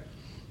defense. Yeah.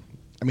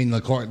 I mean,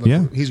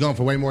 Yeah. he's going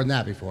for way more than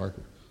that before.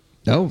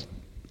 Oh,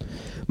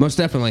 most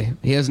definitely.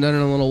 He hasn't done it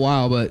in a little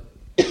while, but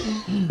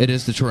it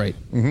is Detroit.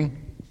 Mm-hmm.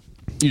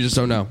 You just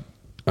don't know.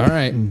 All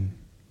right.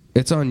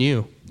 It's on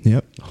you,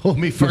 Yep. Hold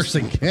me first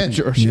again.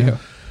 Giorgio. Yeah.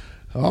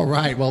 All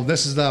right. Well,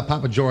 this is the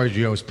Papa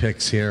Giorgio's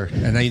picks here,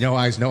 and you know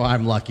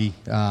I'm lucky.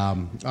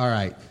 All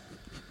right.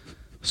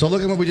 So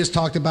look at what we just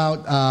talked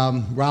about: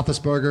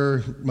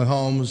 Roethlisberger,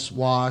 Mahomes,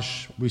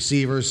 wash;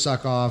 receivers,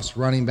 suck-offs;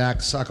 running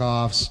backs,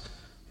 suck-offs;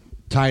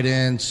 tight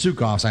ends,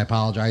 suck-offs. I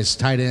apologize.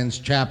 Tight ends,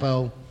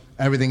 Chapo.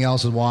 Everything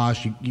else is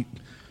wash.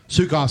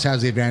 Sukoffs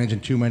has the advantage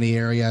in too many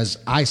areas.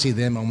 I see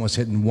them almost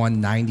hitting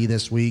 190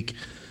 this week.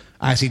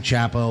 I see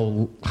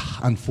Chapo.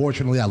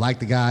 Unfortunately, I like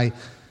the guy.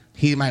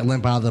 He might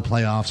limp out of the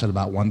playoffs at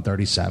about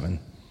 137.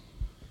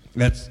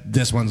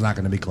 This one's not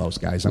going to be close,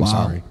 guys. I'm Wow.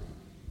 sorry.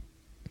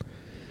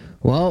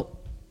 Well,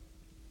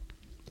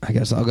 I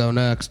guess I'll go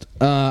next.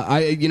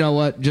 You know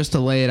what? Just to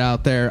lay it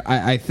out there,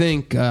 I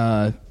think,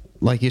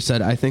 like you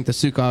said, I think the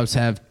Sukovs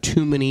have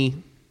too many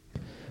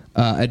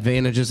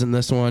advantages in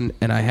this one,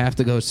 and I have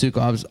to go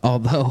Sukovs.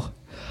 Although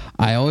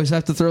I always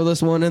have to throw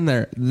this one in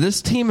there.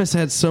 This team has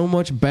had so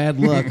much bad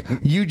luck.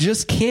 You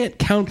just can't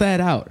count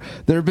that out.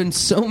 There have been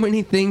so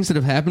many things that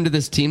have happened to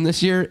this team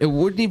this year. It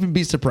wouldn't even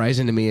be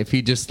surprising to me if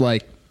he just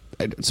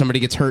somebody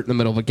gets hurt in the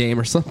middle of a game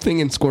or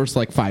something and scores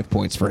 5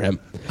 points for him.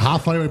 How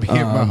funny would it be if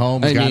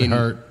Mahomes got mean-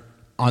 hurt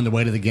on the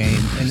way to the game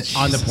and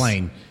on the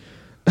plane?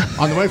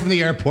 On the way from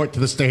the airport to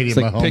the stadium, It's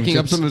like Mahomes picking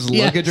up gets- some of his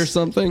Yes. luggage or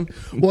something.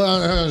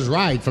 Well, his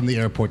ride from the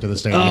airport to the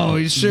stadium.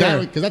 Oh,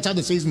 sure. Because that's how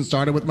the season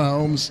started with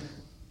Mahomes.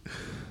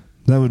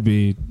 That would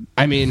be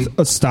I mean,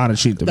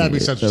 astonishing to That'd me.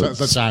 be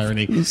such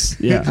irony.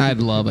 Yeah. I'd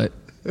love it.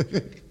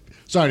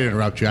 Sorry to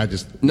interrupt you.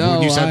 No,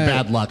 when you said I-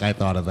 bad luck, I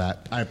thought of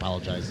that. I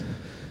apologize.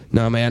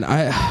 No, man.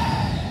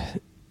 I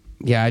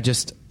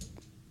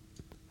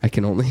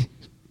can only.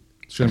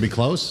 It's going to be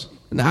close.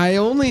 I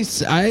don't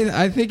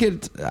think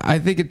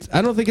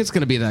it's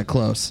going to be that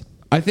close.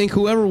 I think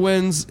whoever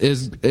wins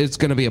it's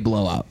going to be a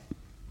blowout.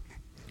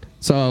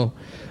 So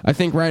I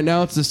think right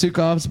now it's the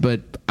Sukovs,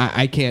 but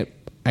I can't.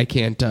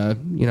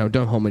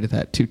 Don't hold me to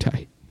that too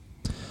tight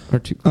or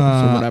too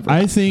close or whatever.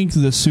 I think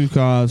the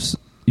Sukovs,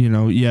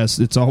 yes,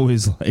 it's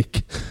always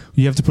like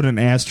you have to put an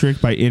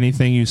asterisk by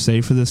anything you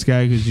say for this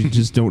guy because you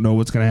just don't know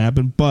what's going to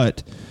happen.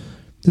 But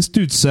this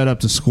dude's set up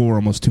to score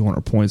almost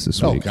 200 points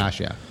this Oh, week. gosh,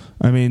 yeah.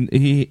 I mean,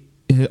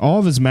 all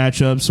of his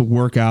matchups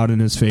work out in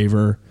his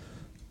favor.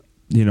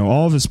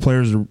 All of his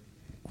players are,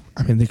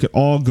 they could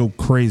all go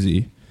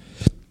crazy.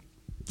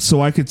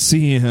 So I could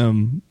see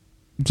him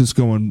just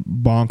going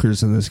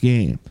bonkers in this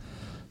game.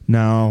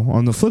 Now,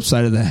 on the flip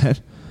side of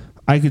that,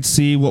 I could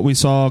see what we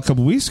saw a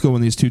couple weeks ago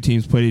when these two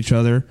teams played each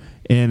other,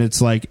 and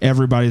it's like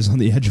everybody's on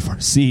the edge of our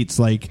seats,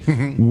 like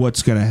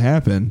what's going to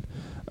happen.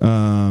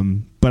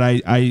 But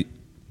I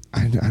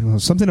don't know.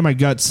 Something in my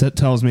gut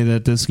tells me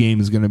that this game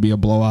is going to be a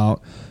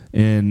blowout.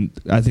 And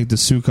I think the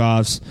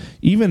Sukovs,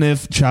 even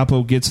if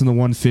Chapo gets in the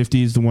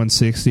 150s, the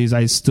 160s,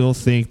 I still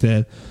think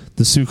that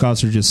the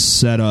Sukovs are just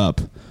set up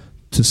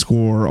to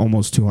score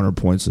almost 200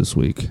 points this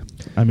week.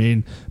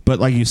 But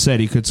like you said,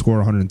 he could score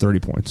 130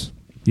 points.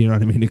 You know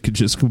what I mean? It could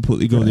just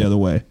completely go the other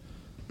way.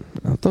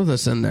 I'll throw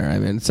this in there.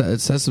 It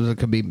says there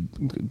could be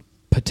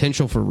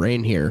potential for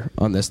rain here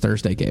on this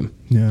Thursday game,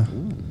 Yeah.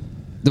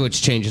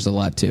 which changes a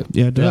lot too.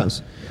 Yeah, it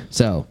does.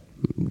 So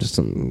just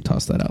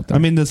toss that out there.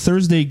 The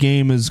Thursday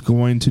game is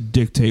going to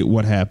dictate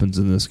what happens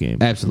in this game.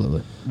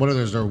 Absolutely. What are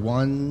there?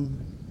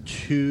 1,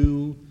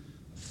 2,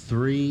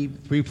 3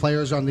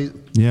 players on the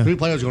Yeah. 3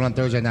 players going on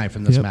Thursday night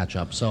from this Yep.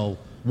 matchup. So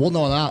we'll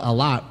know a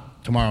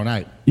lot tomorrow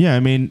night. Yeah,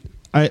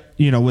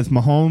 with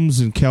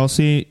Mahomes and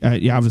Kelsey,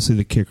 obviously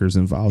the kicker's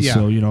involved. Yeah.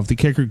 So, if the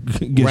kicker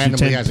gets you Randomly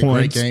 10 has a great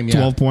points, game, yeah.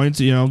 12 points,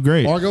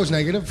 great. Or goes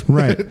negative.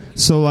 Right.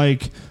 So,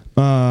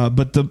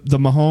 but the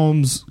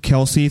Mahomes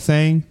Kelsey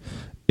thing,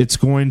 it's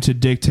going to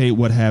dictate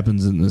what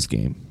happens in this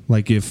game.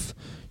 Like if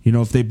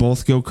they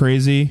both go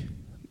crazy,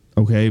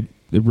 okay,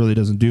 it really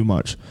doesn't do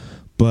much.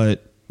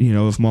 But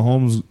if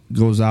Mahomes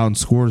goes out and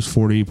scores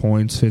 40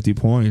 points, 50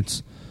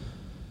 points,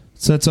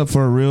 it sets up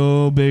for a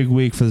real big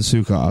week for the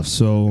Sukovs.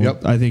 So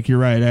Yep. I think you're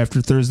right.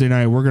 After Thursday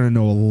night, we're going to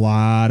know a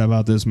lot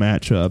about this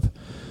matchup.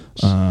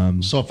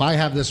 So if I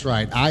have this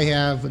right, I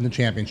have in the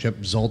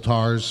championship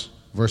Zoltars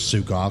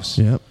versus Sukovs.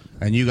 Yep.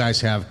 and you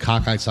guys have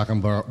cockeyed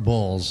sucking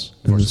bulls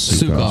And the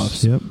versus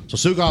Sugoffs. Yep. So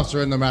Sugoffs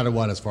are in no matter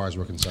what, as far as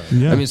we're concerned.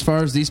 Yeah. I mean, as far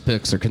as these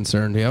picks are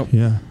concerned, yep.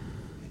 yeah.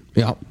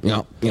 Yep.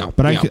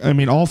 But I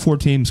mean, all 4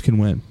 teams can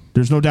win.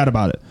 There's no doubt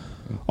about it.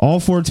 All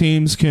 4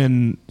 teams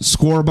can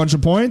score a bunch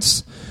of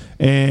points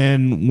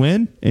and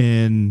win.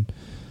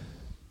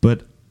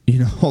 But you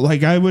know,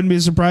 like I wouldn't be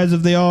surprised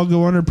if they all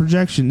go under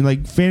projection.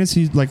 Like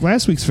fantasy, like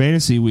last week's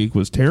fantasy week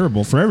was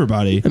terrible for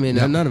everybody. I mean,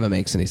 none of it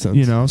makes any sense.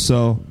 You know,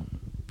 so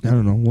I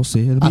don't know. We'll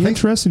see. It'll be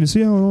interesting to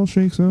see how it all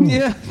shakes out.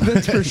 Yeah,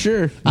 that's for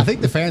sure. I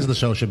think the fans of the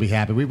show should be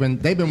happy.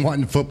 They've been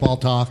wanting football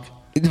talk.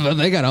 But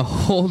they got a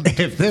whole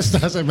If this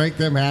doesn't make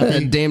them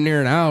happy, damn near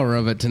an hour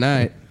of it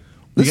tonight.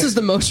 This is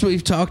the most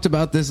we've talked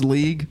about this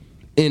league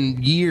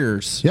in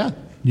years. yeah.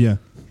 Yeah.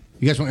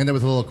 You guys want to end up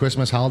with a little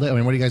Christmas holiday? I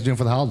mean, what are you guys doing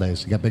for the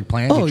holidays? You got big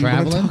plans? Oh, you you want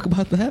traveling? to talk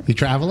about that? You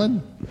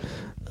traveling?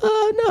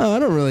 No, I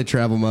don't really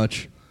travel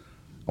much.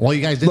 Well,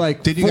 you guys did.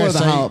 Like did you guys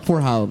say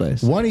for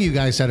holidays? one of you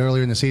guys said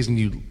earlier in the season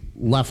you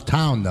left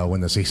town though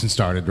when the season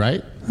started,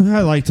 right?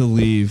 I like to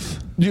leave.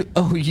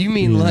 You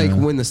mean Yeah. like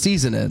when the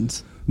season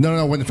ends?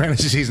 No. When the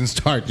fantasy season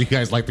starts, you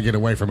guys like to get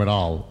away from it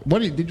all.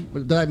 What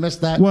did I miss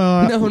that?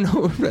 Well, No.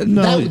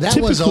 no. that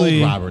was old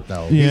typically- Robert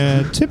though.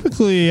 Yeah,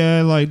 typically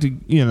I like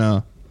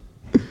to,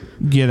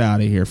 get out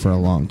of here for a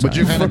long time. But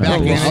you're kind of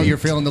back in it. You're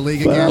feeling the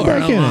league I'm again.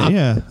 back in it,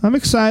 yeah. I'm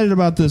excited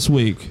about this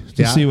week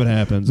to Yeah? see what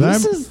happens.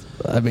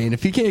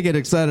 If you can't get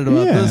excited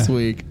about Yeah. this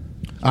week,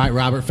 All right,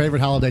 Robert.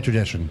 Favorite holiday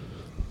tradition?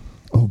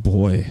 Oh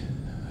boy,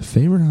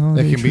 favorite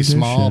holiday. It can be tradition.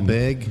 small,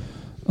 big.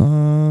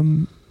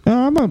 I'm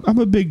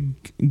a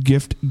big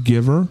gift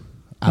giver.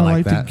 I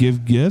like to that.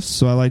 give gifts,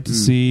 so I like to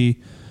see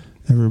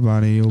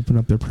everybody open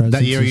up their presents.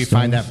 That year and you stuff.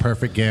 find that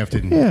perfect gift,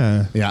 and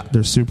Yeah,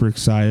 they're super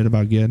excited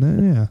about getting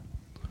it.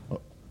 Yeah.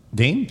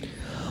 Dean.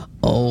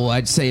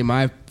 I'd say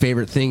my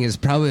favorite thing is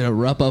probably to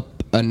rub up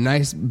a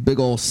nice big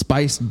old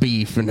spiced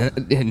beef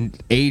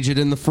and age it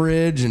in the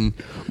fridge and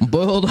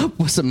boil it up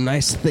with some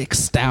nice thick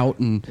stout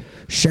and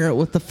share it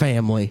with the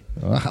family.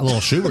 A little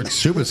Schubert.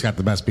 Schubert's got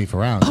the best beef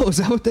around. Oh, is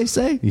that what they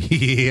say?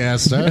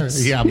 Yes, sir.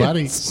 Yeah,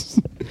 buddy.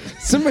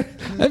 Somebody,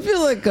 I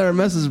feel like our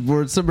message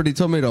board. Somebody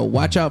told me to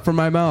watch out for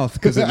my mouth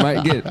because it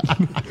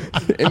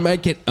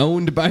might get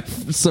owned by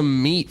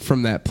some meat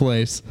from that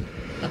place.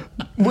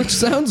 Which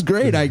sounds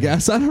great, I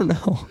guess. I don't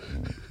know.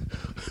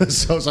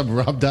 So some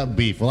rubbed up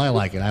beef. Well, I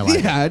like it.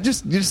 Yeah,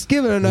 just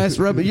give it a nice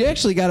rub. You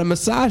actually got to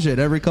massage it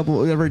every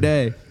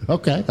day.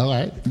 Okay, all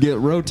right.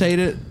 Rotate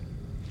it.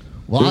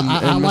 Well, And- I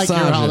and like your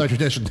massage it. holiday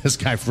tradition. This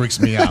guy freaks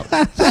me out.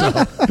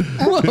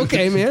 Well,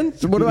 okay, man.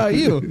 So what about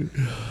you?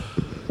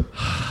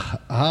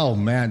 Oh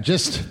man,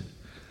 just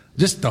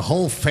the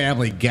whole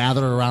family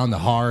gathered around the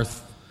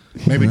hearth,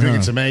 maybe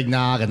drinking some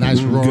eggnog, a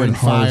nice roaring Good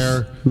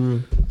hearth.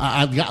 fire.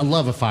 I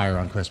love a fire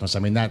on Christmas. I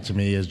mean, that to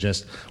me is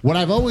just what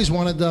I've always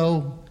wanted.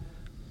 Though,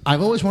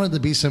 I've always wanted to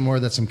be somewhere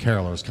that some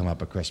carolers come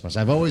up at Christmas.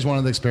 I've always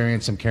wanted to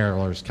experience some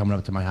carolers coming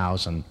up to my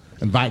house and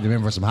invite them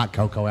in for some hot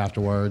cocoa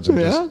afterwards. And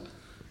Yeah?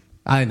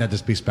 I think that'd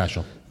just be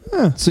special.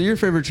 So your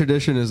favorite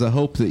tradition is a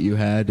hope that you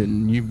had,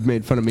 and you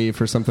made fun of me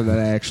for something that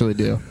I actually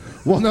do.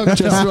 Well, no,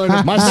 just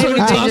my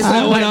favorite tradition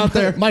that went out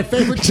there. My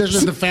favorite tradition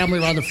is the family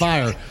around the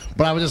fire.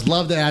 But I would just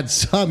love to add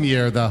some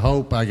year the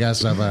hope, I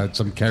guess, of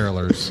some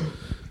carolers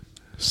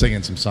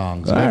singing some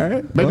songs. All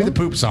right. Maybe the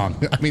poop song.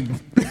 I mean,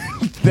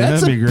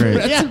 That'd be great.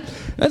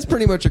 That's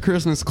pretty much a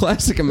Christmas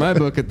classic in my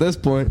book at this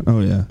point.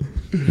 Oh yeah.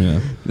 Yeah.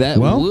 That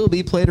will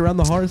be played around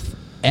the hearth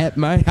at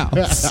my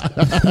house.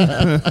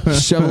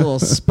 Shove a little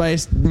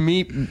spiced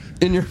meat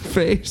in your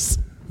face.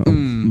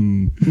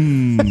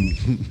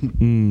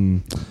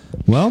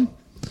 Well,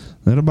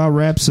 that about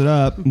wraps it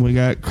up. We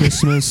got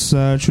Christmas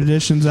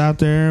traditions out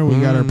there. We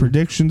got our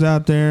predictions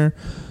out there.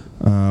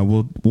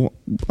 We'll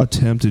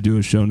attempt to do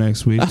a show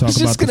next week. I Talk was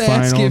just about the going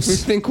to ask you if you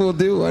finals. think we'll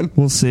do one.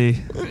 We'll see.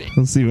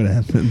 We'll see what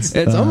happens.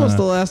 It's almost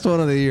the last one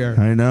of the year.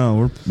 I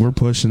know we're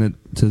pushing it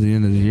to the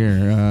end of the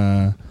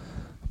year.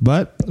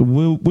 But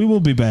we will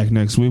be back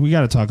next week. We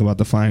got to talk about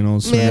the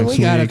finals. Man, next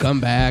we got to week. come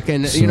back.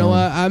 And So- you know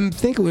what? I'm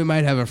thinking we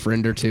might have a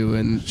friend or two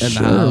in Sure, the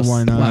house.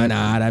 why not? Why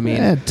not? I mean,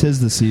 Yeah, 'tis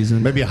the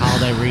season. maybe a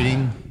holiday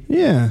reading.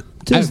 Yeah,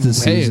 'tis the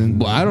season.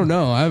 Well, I don't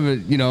know. I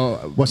haven't,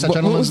 What's that what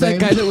gentleman's was that name?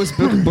 guy that was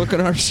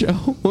booking our show?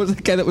 What was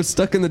that guy that was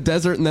stuck in the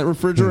desert in that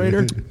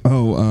refrigerator?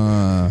 Oh,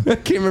 I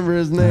can't remember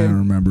his I don't name.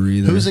 remember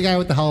either. Who's the guy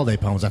with the holiday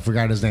poems? I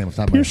forgot his name. It's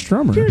not Pierce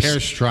Strummer? Pierce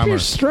Strummer.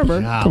 Pierce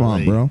Strummer. Come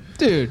on, bro.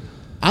 Dude,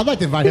 I'd like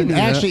to invite him. do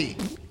that. Actually,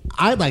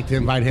 I'd like to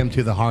invite him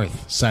to the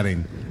hearth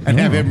setting and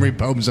have him read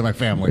poems to my There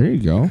family.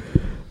 you go.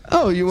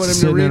 oh, you want him to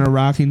Sitting read in a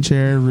rocking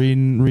chair,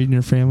 reading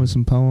your family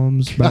some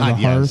poems by the God,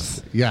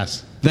 hearth.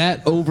 yes.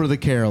 that over the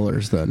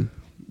carolers then?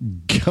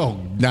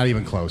 Oh, not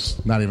even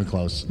close. Not even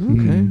close.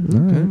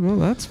 Okay. Well,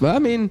 that's. I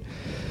mean,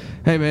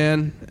 hey,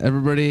 man,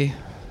 everybody,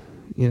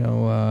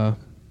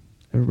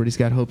 everybody's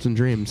got hopes and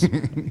dreams.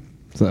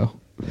 So,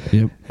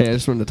 Yep. hey, I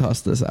just wanted to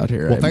toss this out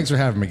here. Well, thanks for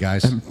having me,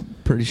 guys. I'm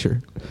pretty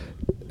sure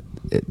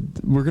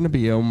we're going to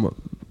be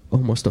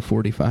almost a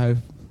 45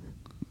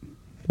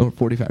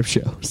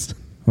 shows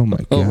Oh my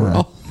god.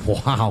 overall.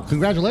 Wow.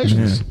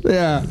 Congratulations.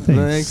 Yeah.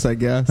 Thanks, I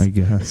guess. I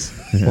guess.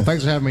 Yeah. Well,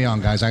 thanks for having me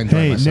on, guys. I enjoyed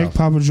Hey, myself. Nick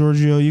Papa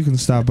Giorgio, you can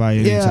stop by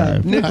Yeah,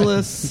 anytime.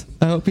 Nicholas.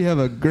 I hope you have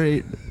a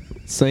great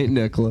St.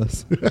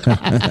 Nicholas.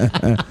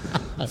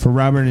 For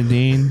Robert and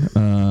Dean,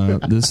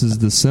 this is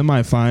the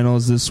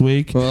semifinals this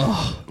week.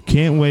 Ugh.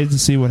 Can't wait to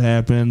see what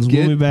happens.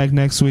 We'll be back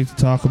next week to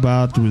talk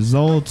about the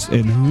results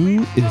and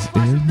who is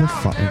in the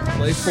finals.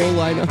 Play full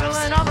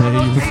lineups.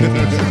 Play the full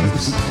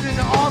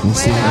lineups. We'll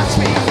see you next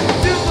week.